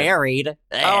getting married.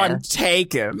 Oh, I'm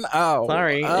taken. Oh,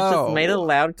 sorry. It just made a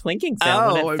loud clinking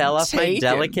sound when it fell off my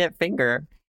delicate finger.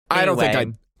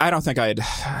 Anyway.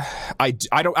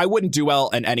 I wouldn't do well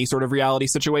in any sort of reality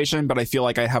situation, but I feel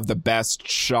like I have the best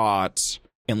shot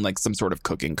in like some sort of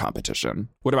cooking competition.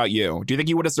 What about you? Do you think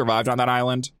you would have survived on that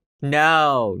island?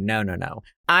 No.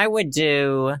 I would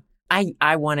do.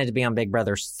 I wanted to be on Big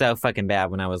Brother so fucking bad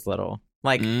when I was little.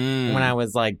 Like when I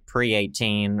was like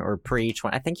pre-18 or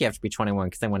pre-20. I think you have to be 21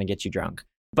 because they want to get you drunk.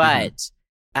 But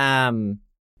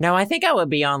no, I think I would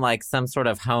be on like some sort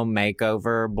of home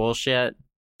makeover bullshit.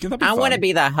 I want to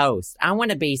be the host. I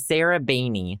want to be Sarah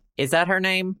Beanie. Is that her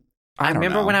name? I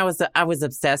remember when I was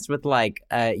obsessed with like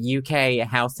UK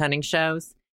house hunting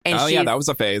shows. And that was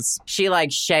a phase. She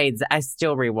like shades. I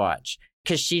still rewatch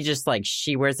because she just like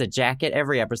she wears a jacket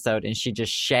every episode and she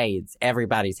just shades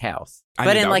everybody's house,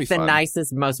 but in like the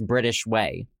nicest, most British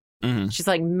way. Mm-hmm. She's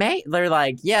like, mate. They're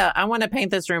like, yeah, I want to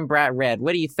paint this room bright red.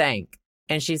 What do you think?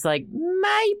 And she's like,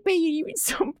 maybe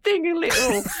something a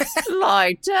little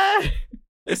lighter.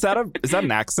 Is that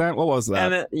an accent? What was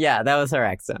that? And yeah, that was her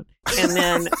accent. And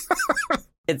then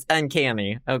it's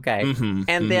uncanny. Okay.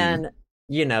 And then,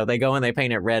 they go and they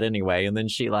paint it red anyway. And then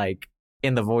she like,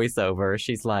 in the voiceover,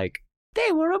 she's like,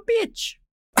 they were a bitch.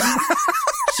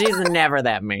 She's never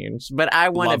that mean. But I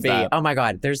want to be, that. Oh my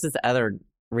God, there's this other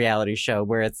reality show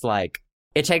where it's like,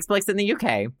 it takes place in the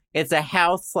UK. It's a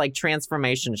house like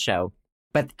transformation show,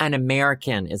 but an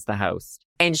American is the host.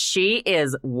 And she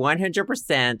is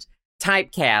 100%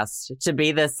 typecast to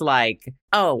be this like,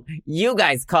 oh, you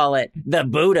guys call it the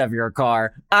boot of your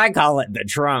car. I call it the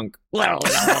trunk.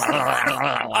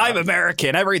 I'm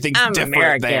American. Everything's different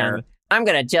American. There. I'm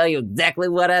going to tell you exactly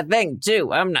what I think,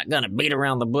 too. I'm not going to beat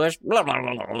around the bush.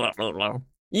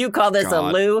 You call this a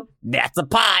loo? That's a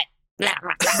pot. It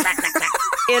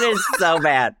is so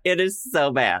bad. It is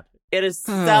so bad. It is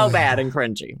so bad and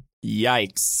cringy.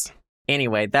 Yikes.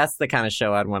 Anyway, that's the kind of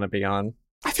show I'd want to be on.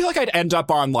 I feel like I'd end up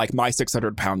on like My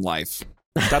 600-Pound Life.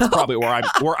 That's probably where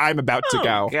I'm about to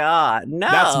go. Oh God,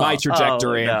 no! That's my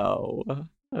trajectory. Oh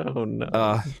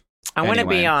no! I want to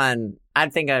be on. I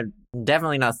think I'm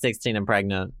definitely not 16 and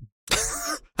pregnant.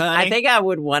 I think I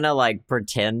would want to like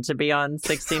pretend to be on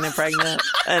 16 and pregnant,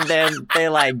 and then they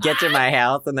like get to my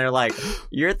house and they're like,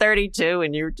 "You're 32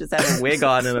 and you just have a wig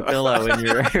on and a pillow in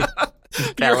your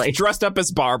belly, you're dressed up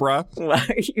as Barbara. Why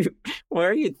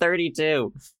are you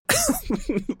 32?"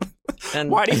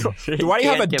 And why do you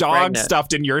have a dog pregnant.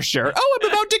 Stuffed in your shirt? Oh, I'm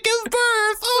about to give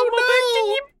birth. Oh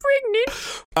no, I'm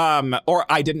pregnant. Or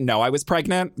I didn't know I was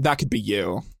pregnant. That could be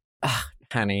you.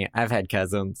 Honey, I've had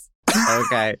cousins.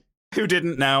 Okay. Who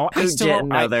didn't know? Who didn't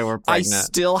know they were pregnant. I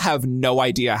still have no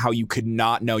idea how you could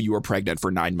not know you were pregnant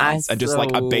for 9 months and just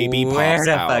like a baby pops out. Swear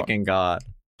to out. fucking God.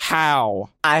 How?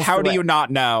 How do you not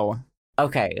know?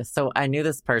 Okay, so I knew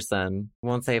this person.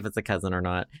 Won't say if it's a cousin or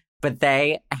not. But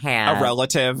they had... A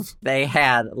relative? They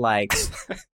had, like...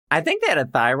 I think they had a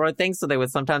thyroid thing, so they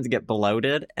would sometimes get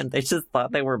bloated, and they just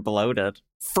thought they were bloated.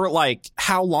 For, like,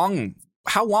 how long?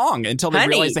 How long? Until they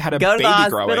realized they had a baby growing? Go to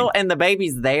the hospital, and the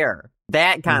baby's there.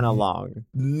 That kind of long.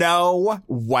 No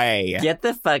way. Get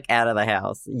the fuck out of the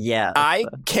house. Yes. I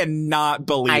cannot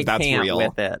believe that's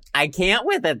real. I can't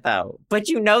with it, though. But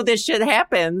you know this shit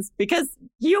happens because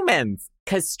humans.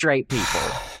 Because straight people.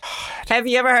 Have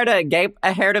you ever heard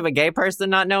of a gay person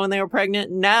not knowing they were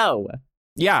pregnant? No.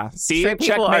 Yeah. See? Straight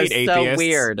people are atheists. so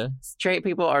weird. Straight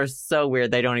people are so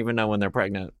weird. They don't even know when they're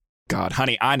pregnant. God,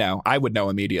 honey, I know. I would know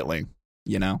immediately.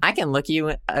 You know? I can look you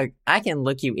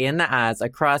in the eyes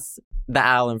across the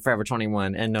aisle in Forever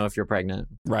 21 and know if you're pregnant.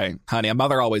 Right. Honey, a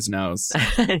mother always knows.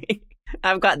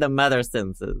 I've got the mother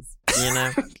senses, you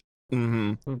know?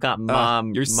 Mm-hmm. I've got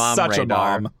mom. You're mom such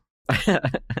radar. a mom.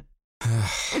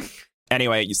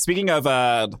 Anyway, speaking of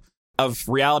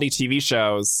reality TV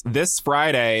shows, this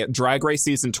Friday, Drag Race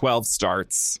Season 12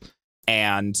 starts,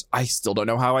 and I still don't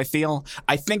know how I feel.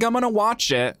 I think I'm going to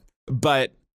watch it,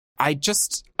 but I'll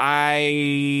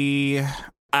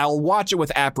watch it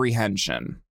with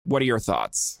apprehension. What are your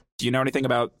thoughts? Do you know anything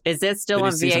about Is it still the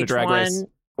on new season of Drag Race? VH1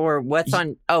 or what's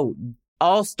on? Oh,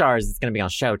 All Stars is going to be on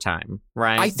Showtime,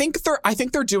 right? I think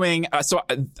they're doing I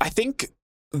think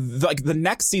like the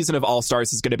next season of All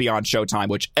Stars is going to be on Showtime,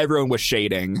 which everyone was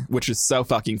shading, which is so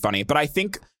fucking funny. But I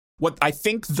think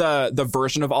the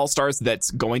version of All Stars that's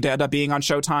going to end up being on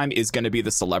Showtime is going to be the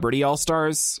Celebrity All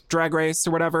Stars Drag Race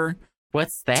or whatever.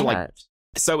 What's that?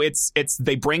 So it's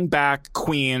they bring back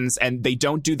queens and they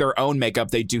don't do their own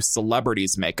makeup. They do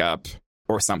celebrities' makeup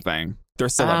or something.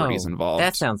 There's celebrities involved.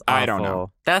 That sounds awful. I don't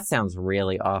know. That sounds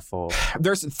really awful.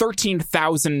 There's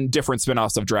 13,000 different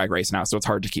spinoffs of Drag Race now, so it's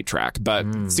hard to keep track. But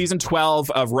season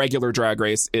 12 of regular Drag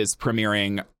Race is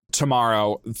premiering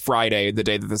tomorrow, Friday, the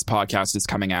day that this podcast is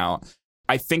coming out.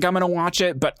 I think I'm going to watch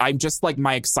it, but I'm just like,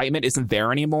 my excitement isn't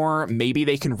there anymore. Maybe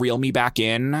they can reel me back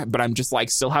in, but I'm just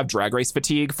like, still have Drag Race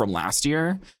fatigue from last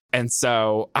year. And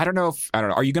so I don't know.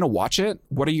 Are you going to watch it?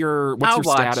 What's your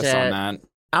status on that?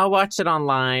 I'll watch it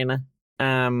online.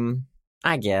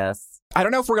 I guess. I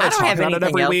don't know if we're going to talk about it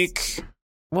every week.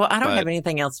 Well, I don't have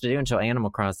anything else to do until Animal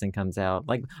Crossing comes out.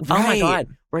 Like, oh my God,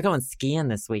 we're going skiing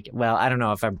this week. Well, I don't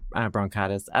know if I have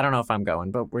bronchitis. I don't know if I'm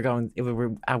going, but we're going.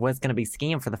 I was going to be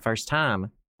skiing for the first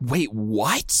time. Wait,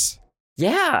 what?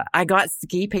 Yeah, I got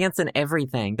ski pants and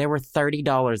everything. They were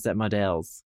 $30 at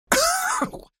Modell's.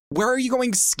 Where are you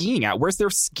going skiing at? Where's there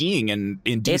skiing in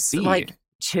DC? It's like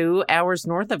 2 hours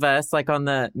north of us, like on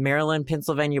the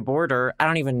Maryland-Pennsylvania border. I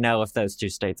don't even know if those two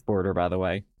states border, by the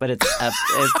way, but it's up.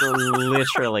 It's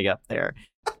literally up there.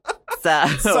 So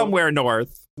somewhere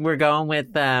north. We're going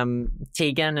with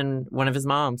Tegan and one of his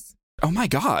moms. Oh my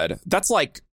God, that's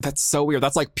so weird.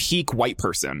 That's like peak white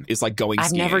person is like going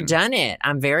skiing. I've never done it.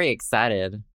 I'm very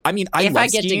excited. I mean, if I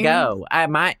get skiing. to go, I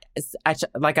might. I'm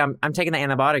taking the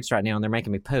antibiotics right now, and they're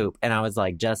making me poop. And I was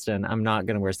like, Justin, I'm not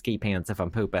going to wear ski pants if I'm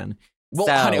pooping. Well,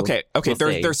 so, honey, okay. We'll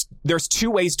There's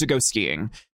two ways to go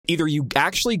skiing. Either you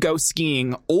actually go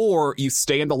skiing, or you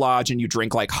stay in the lodge and you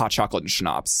drink like hot chocolate and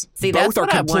schnapps. See, both are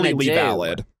completely do.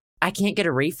 valid. I can't get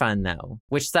a refund though,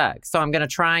 which sucks. So I'm gonna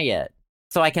try it,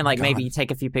 so I can maybe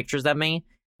take a few pictures of me,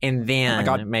 and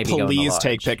then maybe go in the lodge.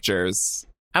 Take pictures.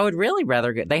 I would really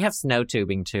rather go. They have snow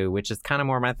tubing too, which is kind of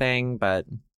more my thing. But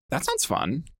that sounds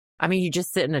fun. I mean, you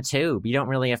just sit in a tube. You don't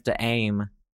really have to aim.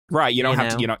 Right, you don't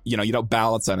have to, you don't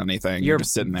balance on anything. You're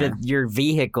just sitting there. Your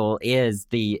vehicle is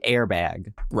the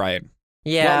airbag. Right.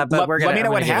 Yeah, but we're gonna let me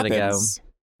know what happens. It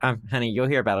a go. Honey, you'll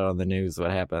hear about it on the news.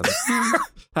 What happens,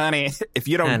 honey? If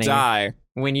you don't die,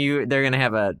 it'll be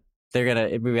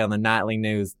on the nightly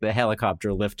news. The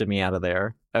helicopter lifted me out of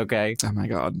there. Okay. Oh my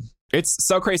God, it's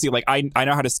so crazy. Like I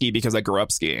know how to ski because I grew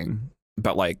up skiing,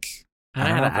 but like I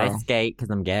know how to ice skate because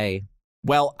I'm gay.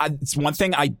 Well, it's one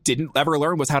thing I didn't ever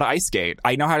learn was how to ice skate.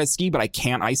 I know how to ski, but I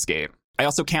can't ice skate. I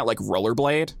also can't like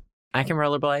rollerblade. I can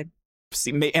rollerblade.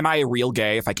 See, am I a real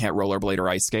gay if I can't rollerblade or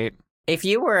ice skate? If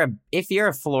you're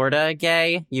a Florida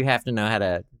gay, you have to know how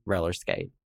to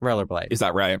rollerblade. Is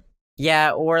that right?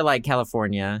 Yeah, or like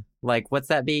California. Like, what's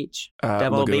that beach?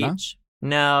 Devil Laguna? Beach?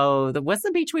 No, what's the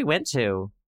beach we went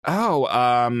to? Oh,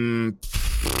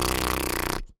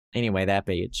 Anyway, that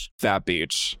beach. That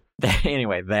beach.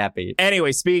 That beach.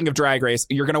 Anyway, speaking of Drag Race,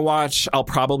 you're gonna watch. I'll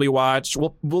probably watch.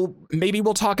 We'll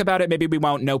talk about it. Maybe we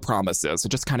won't. No promises. It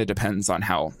just kind of depends on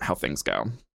how things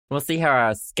go. We'll see how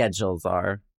our schedules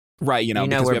are. Right,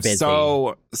 because we have busy.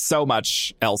 so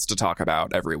much else to talk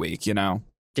about every week.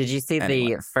 Did you see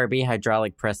the Furby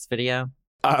hydraulic press video?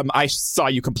 I saw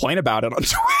you complain about it on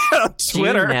Twitter. Do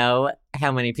you know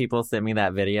how many people sent me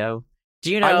that video?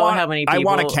 Do you know how many people... I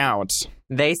want to count.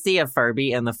 They see a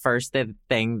Furby and the first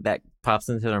thing that pops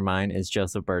into their mind is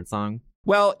Joseph Birdsong.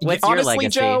 Well, What's your honestly,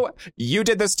 legacy? Joe, you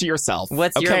did this to yourself.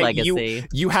 What's your legacy?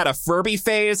 You had a Furby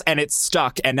phase and it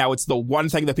stuck, and now it's the one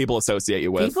thing that people associate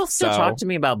you with. People still talk to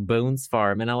me about Boone's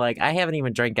Farm, and I'm like, I haven't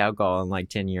even drank alcohol in like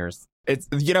 10 years. It's,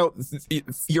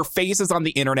 your phases on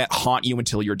the internet haunt you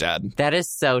until you're dead. That is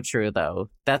so true, though.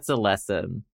 That's a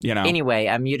lesson. Anyway,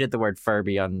 I muted the word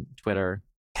Furby on Twitter.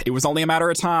 It was only a matter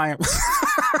of time.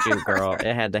 Shoot, girl,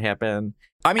 it had to happen.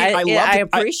 I mean, I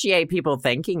appreciate people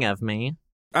thinking of me.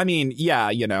 I mean, yeah,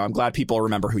 I'm glad people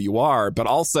remember who you are, but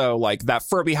also, like, that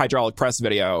Furby hydraulic press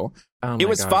video, it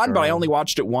was fun, but I only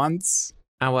watched it once.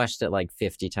 I watched it like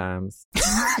 50 times.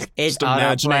 Just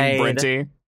imagining Brinty.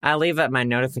 I leave up my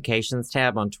notifications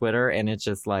tab on Twitter, and it's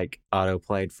just, like,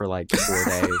 auto-played for, like, 4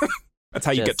 days. That's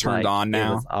how you get turned on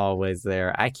now? It was always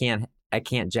there. I can't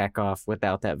jack off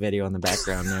without that video in the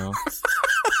background now.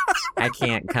 I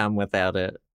can't come without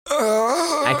it.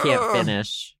 I can't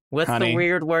finish. What's the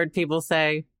weird word people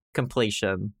say?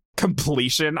 Completion.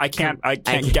 Completion? I can't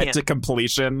get to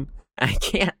completion. I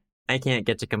can't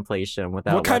get to completion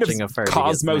without what kind watching of a Furby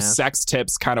Cosmos sex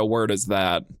tips kind of word is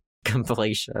that?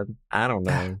 Completion. I don't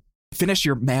know. Finish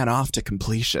your man off to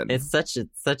completion. It's such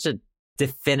a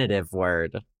definitive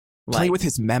word. Play with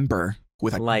his member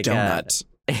with a donut.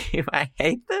 I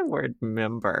hate the word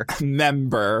member.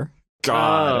 Member.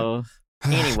 God. Oh.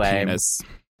 Anyway. Penis.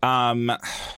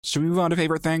 Should we move on to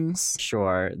favorite things?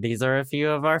 Sure. These are a few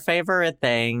of our favorite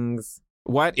things.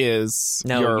 What is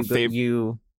your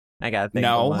favorite? I gotta think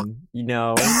of one.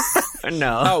 No.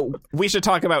 No. Oh, we should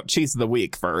talk about cheese of the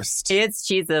week first. It's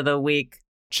cheese of the week.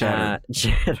 Cheddar.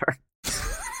 Cheddar.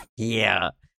 Yeah.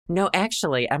 No,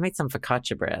 actually, I made some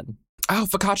focaccia bread. Oh,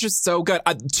 focaccia's so good.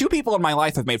 2 people in my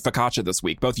life have made focaccia this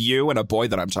week. Both you and a boy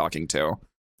that I'm talking to.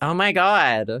 Oh my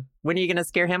God. When are you gonna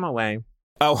scare him away?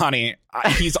 Oh, honey,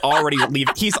 he's already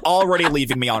leaving. He's already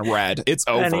leaving me on red. It's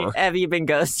over. Honey, have you been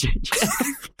ghosted?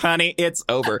 Honey, it's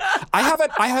over. I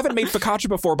haven't made focaccia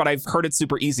before, but I've heard it's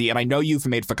super easy, and I know you've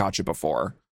made focaccia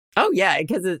before. Oh yeah,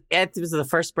 because it was the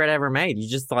first bread I ever made. You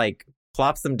just like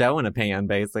plop some dough in a pan,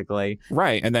 basically.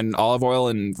 Right, and then olive oil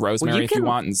and rosemary if you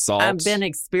want, and salt. I've been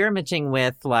experimenting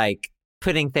with like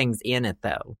putting things in it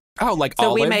though. Oh, like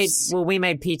so olives? we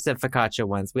made pizza focaccia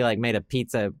once. We like made a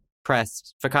pizza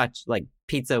crust focaccia, like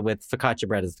pizza with focaccia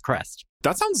bread as the crust.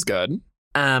 That sounds good.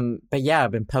 But yeah,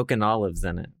 I've been poking olives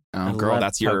in it. Oh, girl,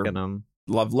 that's your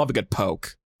love a good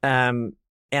poke. And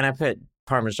I put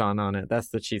Parmesan on it. That's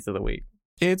the cheese of the week.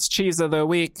 It's cheese of the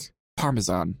week.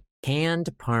 Parmesan. Canned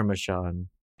Parmesan.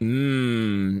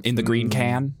 In the green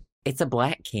can? It's a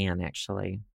black can,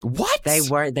 actually. What?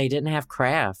 They didn't have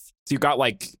Kraft. So you got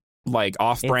like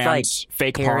off-brand like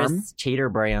fake Paris parm? Cheater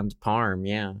brand parm,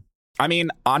 yeah. I mean,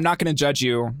 I'm not going to judge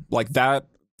you. Like that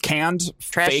canned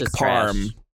fake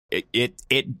parm,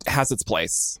 it has its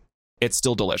place. It's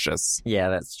still delicious. Yeah,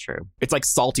 that's true. It's like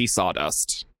salty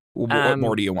sawdust. What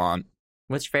more do you want?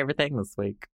 What's your favorite thing this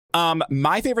week?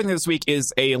 My favorite thing this week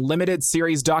is a limited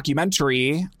series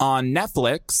documentary on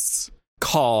Netflix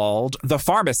called The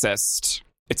Pharmacist.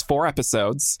 It's 4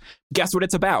 episodes. Guess what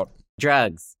it's about?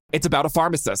 Drugs. It's about a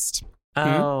pharmacist.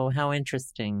 Oh, how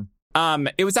interesting.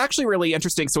 It was actually really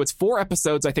interesting. So it's 4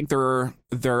 episodes. I think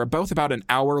they're both about an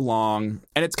hour long,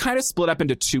 and it's kind of split up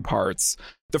into 2 parts.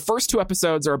 The first 2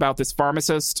 episodes are about this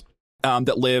pharmacist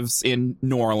that lives in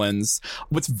New Orleans.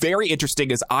 What's very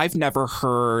interesting is I've never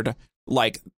heard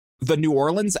like the New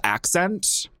Orleans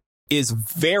accent is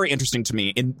very interesting to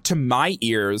me. To my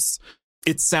ears,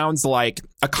 it sounds like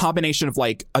a combination of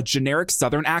like a generic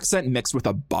Southern accent mixed with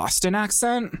a Boston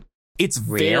accent. It's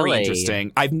very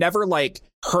interesting. I've never like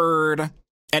heard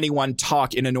anyone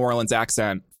talk in a New Orleans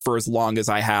accent for as long as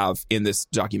I have in this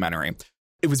documentary.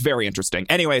 It was very interesting.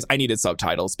 Anyways, I needed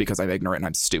subtitles because I'm ignorant and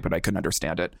I'm stupid. I couldn't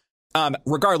understand it.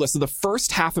 Regardless, so the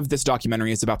first half of this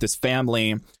documentary is about this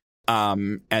family.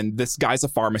 And this guy's a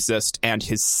pharmacist and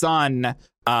his son,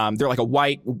 they're like a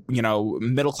white,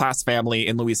 middle-class family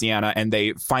in Louisiana. And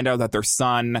they find out that their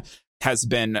son has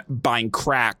been buying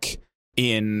crack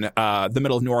in the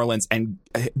middle of New Orleans, and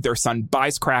their son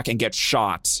buys crack and gets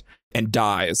shot and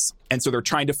dies. And so they're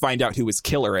trying to find out who his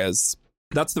killer is.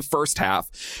 That's the first half.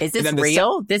 Is this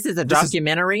real? This is a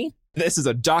documentary? This is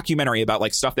a documentary about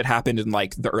like stuff that happened in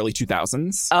like the early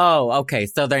 2000s. Oh, okay.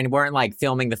 So they weren't like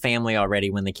filming the family already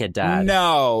when the kid died.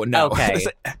 No. Okay.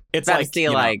 It's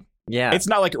like, yeah. It's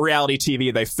not like reality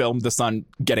TV. They filmed the son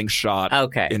getting shot.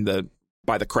 Okay.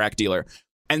 By the crack dealer.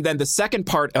 And then the second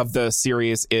part of the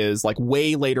series is like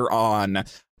way later on.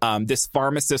 This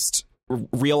pharmacist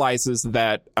realizes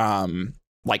that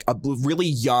like a really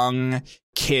young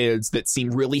kids that seem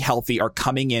really healthy are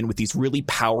coming in with these really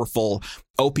powerful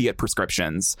opiate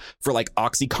prescriptions for like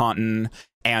OxyContin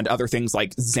and other things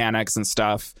like Xanax and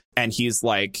stuff. And he's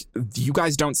like, you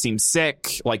guys don't seem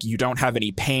sick. Like, you don't have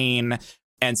any pain.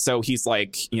 And so he's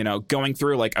like, you know, going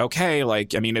through like, OK,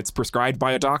 like, I mean, it's prescribed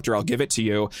by a doctor. I'll give it to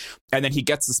you. And then he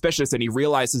gets suspicious and he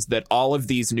realizes that all of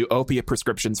these new opiate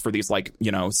prescriptions for these like,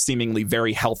 you know, seemingly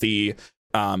very healthy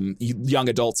young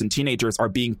adults and teenagers are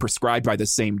being prescribed by the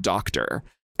same doctor.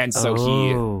 And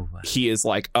so he is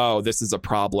like, oh, this is a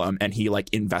problem. And he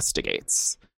like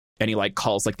investigates and he like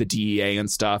calls like the DEA and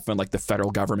stuff. And like the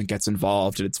federal government gets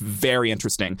involved. And it's very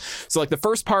interesting. So like the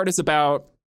first part is about,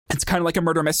 it's kind of like a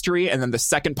murder mystery. And then the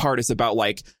second part is about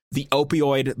like the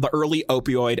early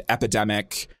opioid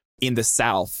epidemic in the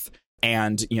South.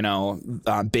 And, you know,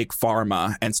 big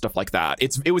pharma and stuff like that.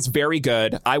 It was very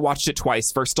good. I watched it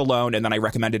twice, first alone, and then I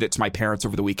recommended it to my parents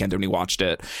over the weekend and we watched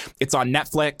it. It's on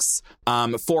Netflix,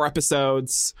 4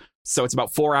 episodes. So it's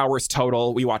about 4 hours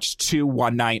total. We watched 2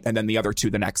 one night and then the other 2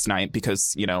 the next night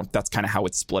because, you know, that's kind of how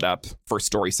it's split up. First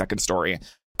story, second story.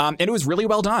 And it was really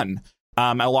well done.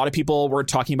 A lot of people were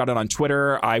talking about it on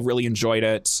Twitter. I really enjoyed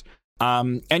it.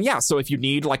 And yeah, so if you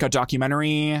need like a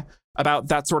documentary about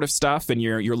that sort of stuff and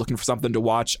you're looking for something to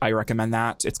watch, I recommend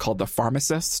that. It's called The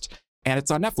Pharmacist and it's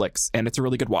on Netflix and it's a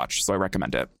really good watch. So I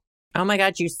recommend it. Oh my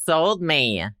God, you sold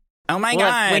me. Oh my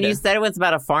God. When you said it was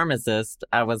about a pharmacist,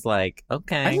 I was like,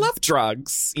 okay. I love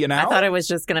drugs, you know? I thought it was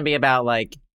just going to be about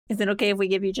like, is it okay if we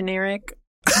give you generic?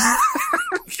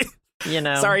 You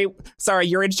know? Sorry,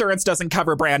 your insurance doesn't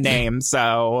cover brand name,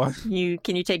 so...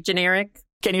 Can you take generic?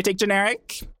 Can you take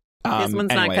generic? This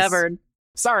one's not covered.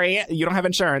 Sorry, you don't have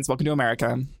insurance. Welcome to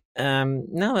America.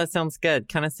 No, that sounds good.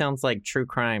 Kind of sounds like true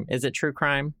crime. Is it true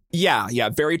crime? Yeah.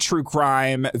 Very true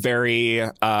crime. Very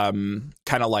kind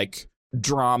of like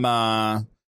drama,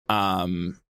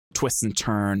 twists and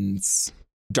turns,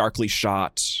 darkly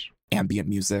shot, ambient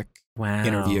music,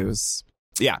 interviews.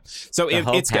 Yeah. So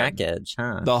it's package, good.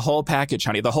 Huh? The whole package,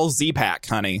 honey. The whole Z-Pack,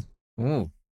 honey.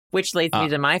 Ooh. Which leads me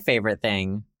to my favorite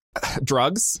thing.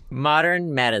 Drugs?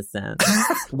 Modern medicine.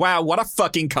 Wow, what a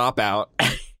fucking cop-out.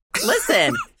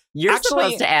 Listen, you're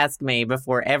supposed to ask me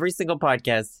before every single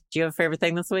podcast, do you have a favorite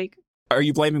thing this week? Are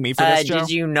you blaming me for this, Joe? Did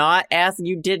you not ask?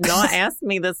 You did not ask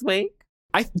me this week?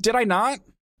 Did I not?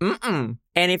 Mm-mm.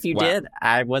 And if you did,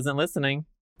 I wasn't listening.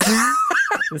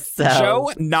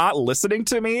 Joe not listening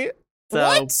to me? So,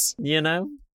 what? You know,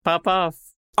 pop off.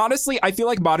 Honestly, I feel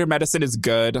like modern medicine is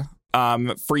good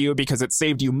for you because it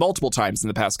saved you multiple times in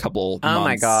the past couple months. Oh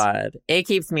my God. It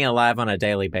keeps me alive on a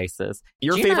daily basis.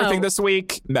 Your favorite thing this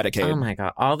week? Medicaid. Oh my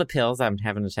God. All the pills I'm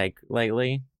having to take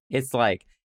lately. It's like,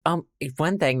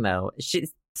 one thing though.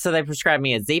 So they prescribed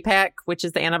me a Z-Pack, which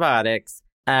is the antibiotics,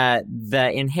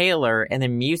 the inhaler, and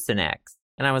then Mucinex.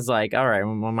 And I was like, all right,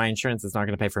 well, my insurance is not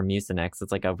going to pay for Mucinex.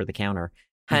 It's like over the counter.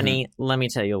 Honey, let me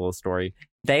tell you a little story.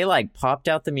 They like popped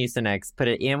out the Mucinex, put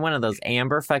it in one of those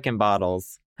amber fucking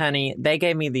bottles. Honey, they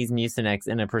gave me these Mucinex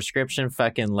in a prescription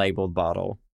fucking labeled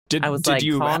bottle. Did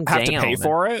you have to pay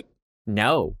for it?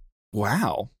 No.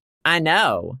 Wow. I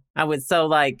know. I would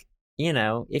you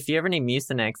know, if you ever need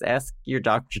Mucinex, ask your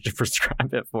doctor to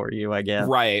prescribe it for you, I guess.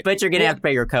 Right. But you're going to have to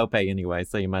pay your copay anyway,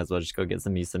 so you might as well just go get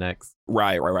some Mucinex.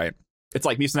 Right. It's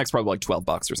like Mucinex probably like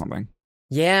 $12 or something.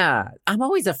 Yeah, I'm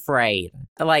always afraid.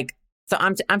 So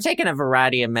I'm taking a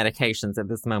variety of medications at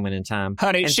this moment in time.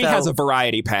 Honey, she has a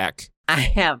variety pack. I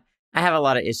have a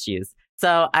lot of issues.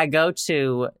 So I go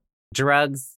to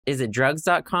drugs. Is it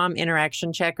drugs.com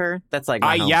interaction checker? That's like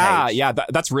my homepage. Yeah,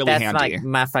 that's really handy. That's like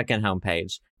my fucking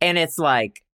homepage. And it's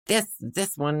like this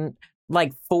one,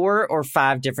 like 4 or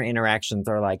 5 different interactions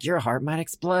are like, your heart might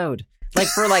explode. Like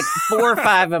for like 4 or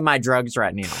 5 of my drugs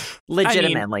right now.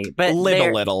 Legitimately. I mean, live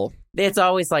a little. It's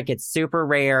always like it's super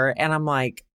rare. And I'm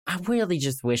like, I really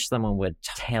just wish someone would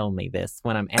tell me this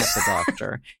when I'm at the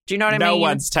doctor. Do you know what I mean? No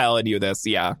one's telling you this,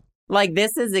 yeah. Like,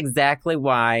 this is exactly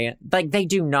why, like, they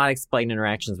do not explain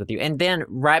interactions with you. And then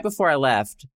right before I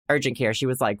left urgent care, she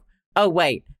was like, oh,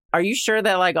 wait, are you sure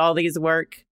that, like, all these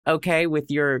work okay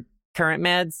with your current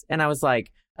meds? And I was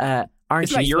like,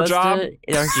 aren't you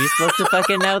supposed to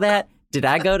fucking know that? Did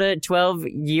I go to 12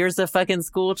 years of fucking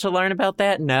school to learn about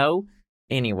that? No.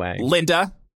 Anyway.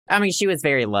 Linda. I mean, she was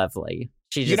very lovely.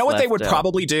 She just you know what they would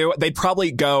probably do? They'd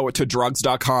probably go to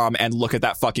drugs.com and look at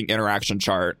that fucking interaction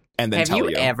chart. and then tell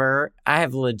you. I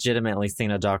have legitimately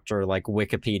seen a doctor like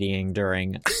Wikipediaing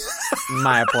during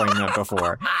my appointment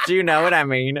before. Do you know what I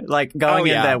mean? Like going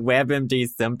in the WebMD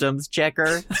symptoms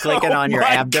checker, clicking on your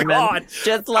abdomen. God.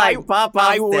 Just like pop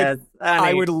off this.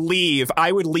 I would leave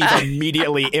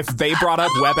immediately if they brought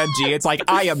up WebMD. It's like,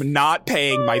 I am not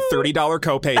paying my $30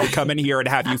 copay to come in here and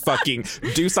have you fucking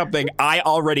do something I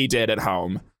already did at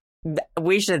home.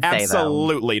 We should say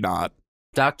absolutely not.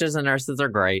 Doctors and nurses are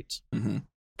great. Mm-hmm.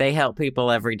 They help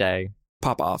people every day.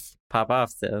 Pop off,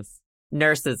 sis.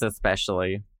 Nurses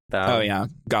especially, though. Oh yeah,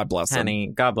 God bless them.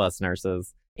 Honey, God bless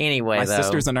nurses. Anyway, my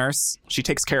sister's a nurse. She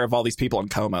takes care of all these people in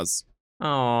comas.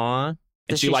 Aww.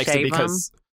 And she likes it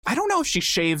because I don't know if she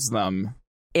shaves them.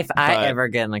 If I ever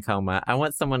get in a coma, I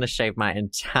want someone to shave my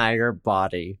entire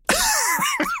body.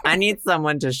 I need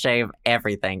someone to shave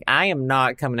everything. I am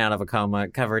not coming out of a coma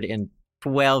covered in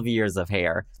 12 years of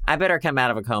hair. I better come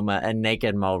out of a coma a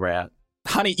naked mole rat.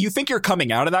 Honey, you think you're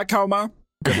coming out of that coma?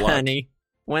 Good luck. Honey,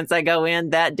 once I go in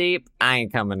that deep, I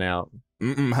ain't coming out.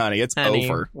 Honey, it's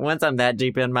over. Once I'm that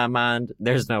deep in my mind,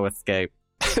 there's no escape.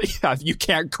 Yeah, you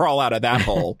can't crawl out of that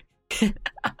hole.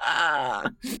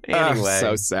 Anyway.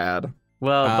 So sad.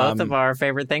 Well, both of our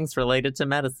favorite things related to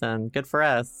medicine. Good for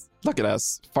us. Look at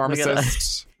us.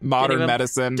 Pharmacist, modern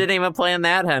medicine. Didn't even plan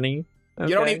that, honey.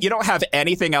 Okay. You don't have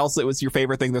anything else that was your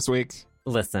favorite thing this week?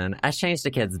 Listen, I changed a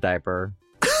kid's diaper.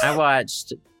 I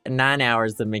watched 9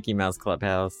 hours of Mickey Mouse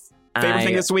Clubhouse. Favorite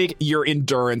thing this week? Your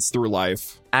endurance through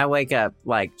life. I wake up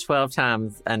like 12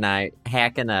 times a night,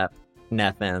 hacking up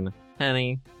nothing.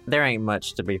 Honey, there ain't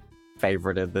much to be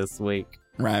favorited this week.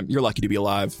 Right. You're lucky to be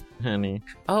alive. Honey.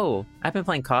 Oh, I've been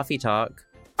playing Coffee Talk.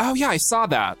 Oh, yeah, I saw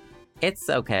that. It's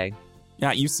okay.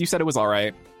 Yeah, you said it was all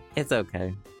right. It's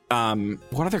okay.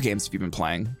 What other games have you been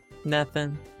playing?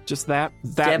 Nothing. Just that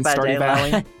Dead and by Stardew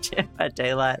Valley? Dead by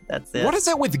Daylight, that's it. What is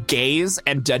it with gays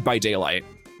and Dead by Daylight?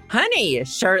 Honey,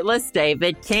 shirtless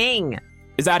David King.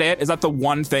 Is that it? Is that the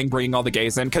one thing bringing all the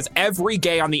gays in? Because every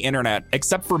gay on the internet,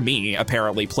 except for me,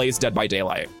 apparently, plays Dead by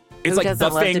Daylight. It's like the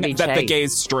thing that the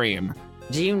gays stream.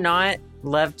 Do you not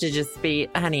love to just be...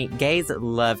 Honey, gays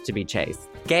love to be chased.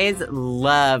 Gays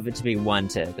love to be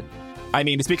wanted. I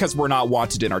mean, it's because we're not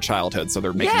wanted in our childhood, so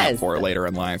they're making up for it later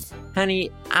in life. Honey,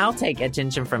 I'll take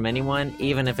attention from anyone,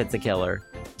 even if it's a killer.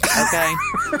 Okay?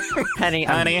 Honey,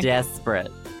 I'm desperate.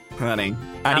 Honey,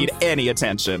 I need any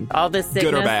attention. All this sickness,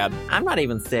 good or bad. I'm not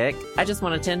even sick. I just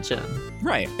want attention.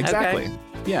 Right, exactly. Okay?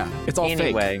 Yeah, it's all fake.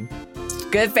 Anyway,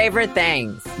 good favorite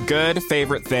things. Good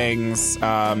favorite things.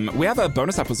 We have a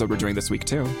bonus episode we're doing this week,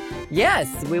 too.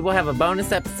 Yes, we will have a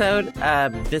bonus episode.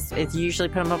 It's usually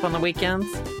put them up on the weekends.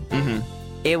 Mm-hmm.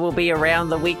 It will be around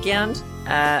the weekend.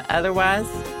 Otherwise,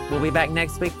 we'll be back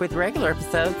next week with regular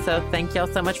episodes. So thank y'all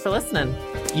so much for listening.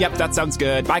 Yep, that sounds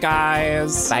good. Bye,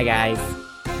 guys. Bye, guys.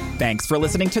 Thanks for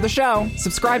listening to the show.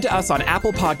 Subscribe to us on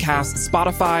Apple Podcasts,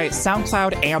 Spotify,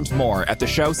 SoundCloud, and more at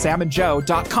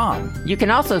theshowsamandjoe.com. You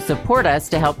can also support us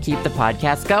to help keep the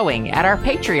podcast going at our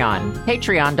Patreon,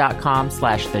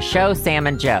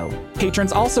 patreon.com/theshowsamandjoe.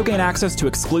 Patrons also gain access to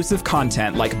exclusive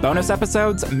content like bonus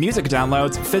episodes, music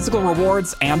downloads, physical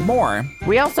rewards, and more.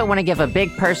 We also want to give a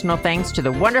big personal thanks to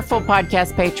the wonderful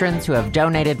podcast patrons who have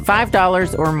donated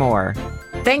 $5 or more.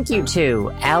 Thank you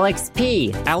to Alex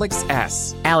P., Alex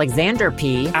S., Alexander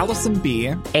P., Allison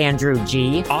B., Andrew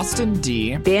G., Austin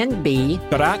D., Ben B.,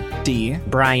 Barat D.,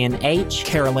 Brian H.,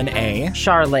 Carolyn A.,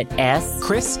 Charlotte S.,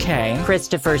 Chris K.,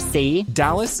 Christopher C.,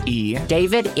 Dallas E.,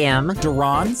 David M.,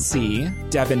 Duran C.,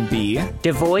 Devin B.,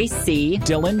 Devoy C.,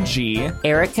 Dylan G.,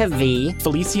 Erica V.,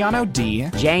 Feliciano D.,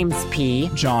 James P.,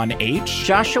 John H.,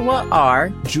 Joshua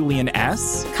R., Julian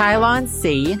S., Kylon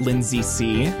C., Lindsay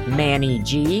C., Manny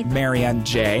G., Marianne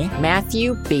J.,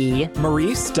 Matthew B.,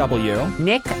 Maurice W.,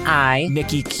 Nick I.,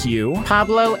 Nikki Q.,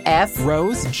 Pablo F.,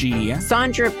 Rose G.,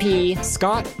 Sandra P.,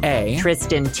 Scott A.,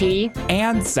 Tristan T.,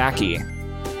 and Zaki.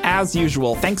 As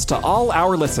usual, thanks to all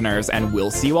our listeners, and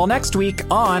we'll see you all next week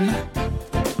on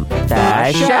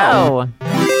The Show.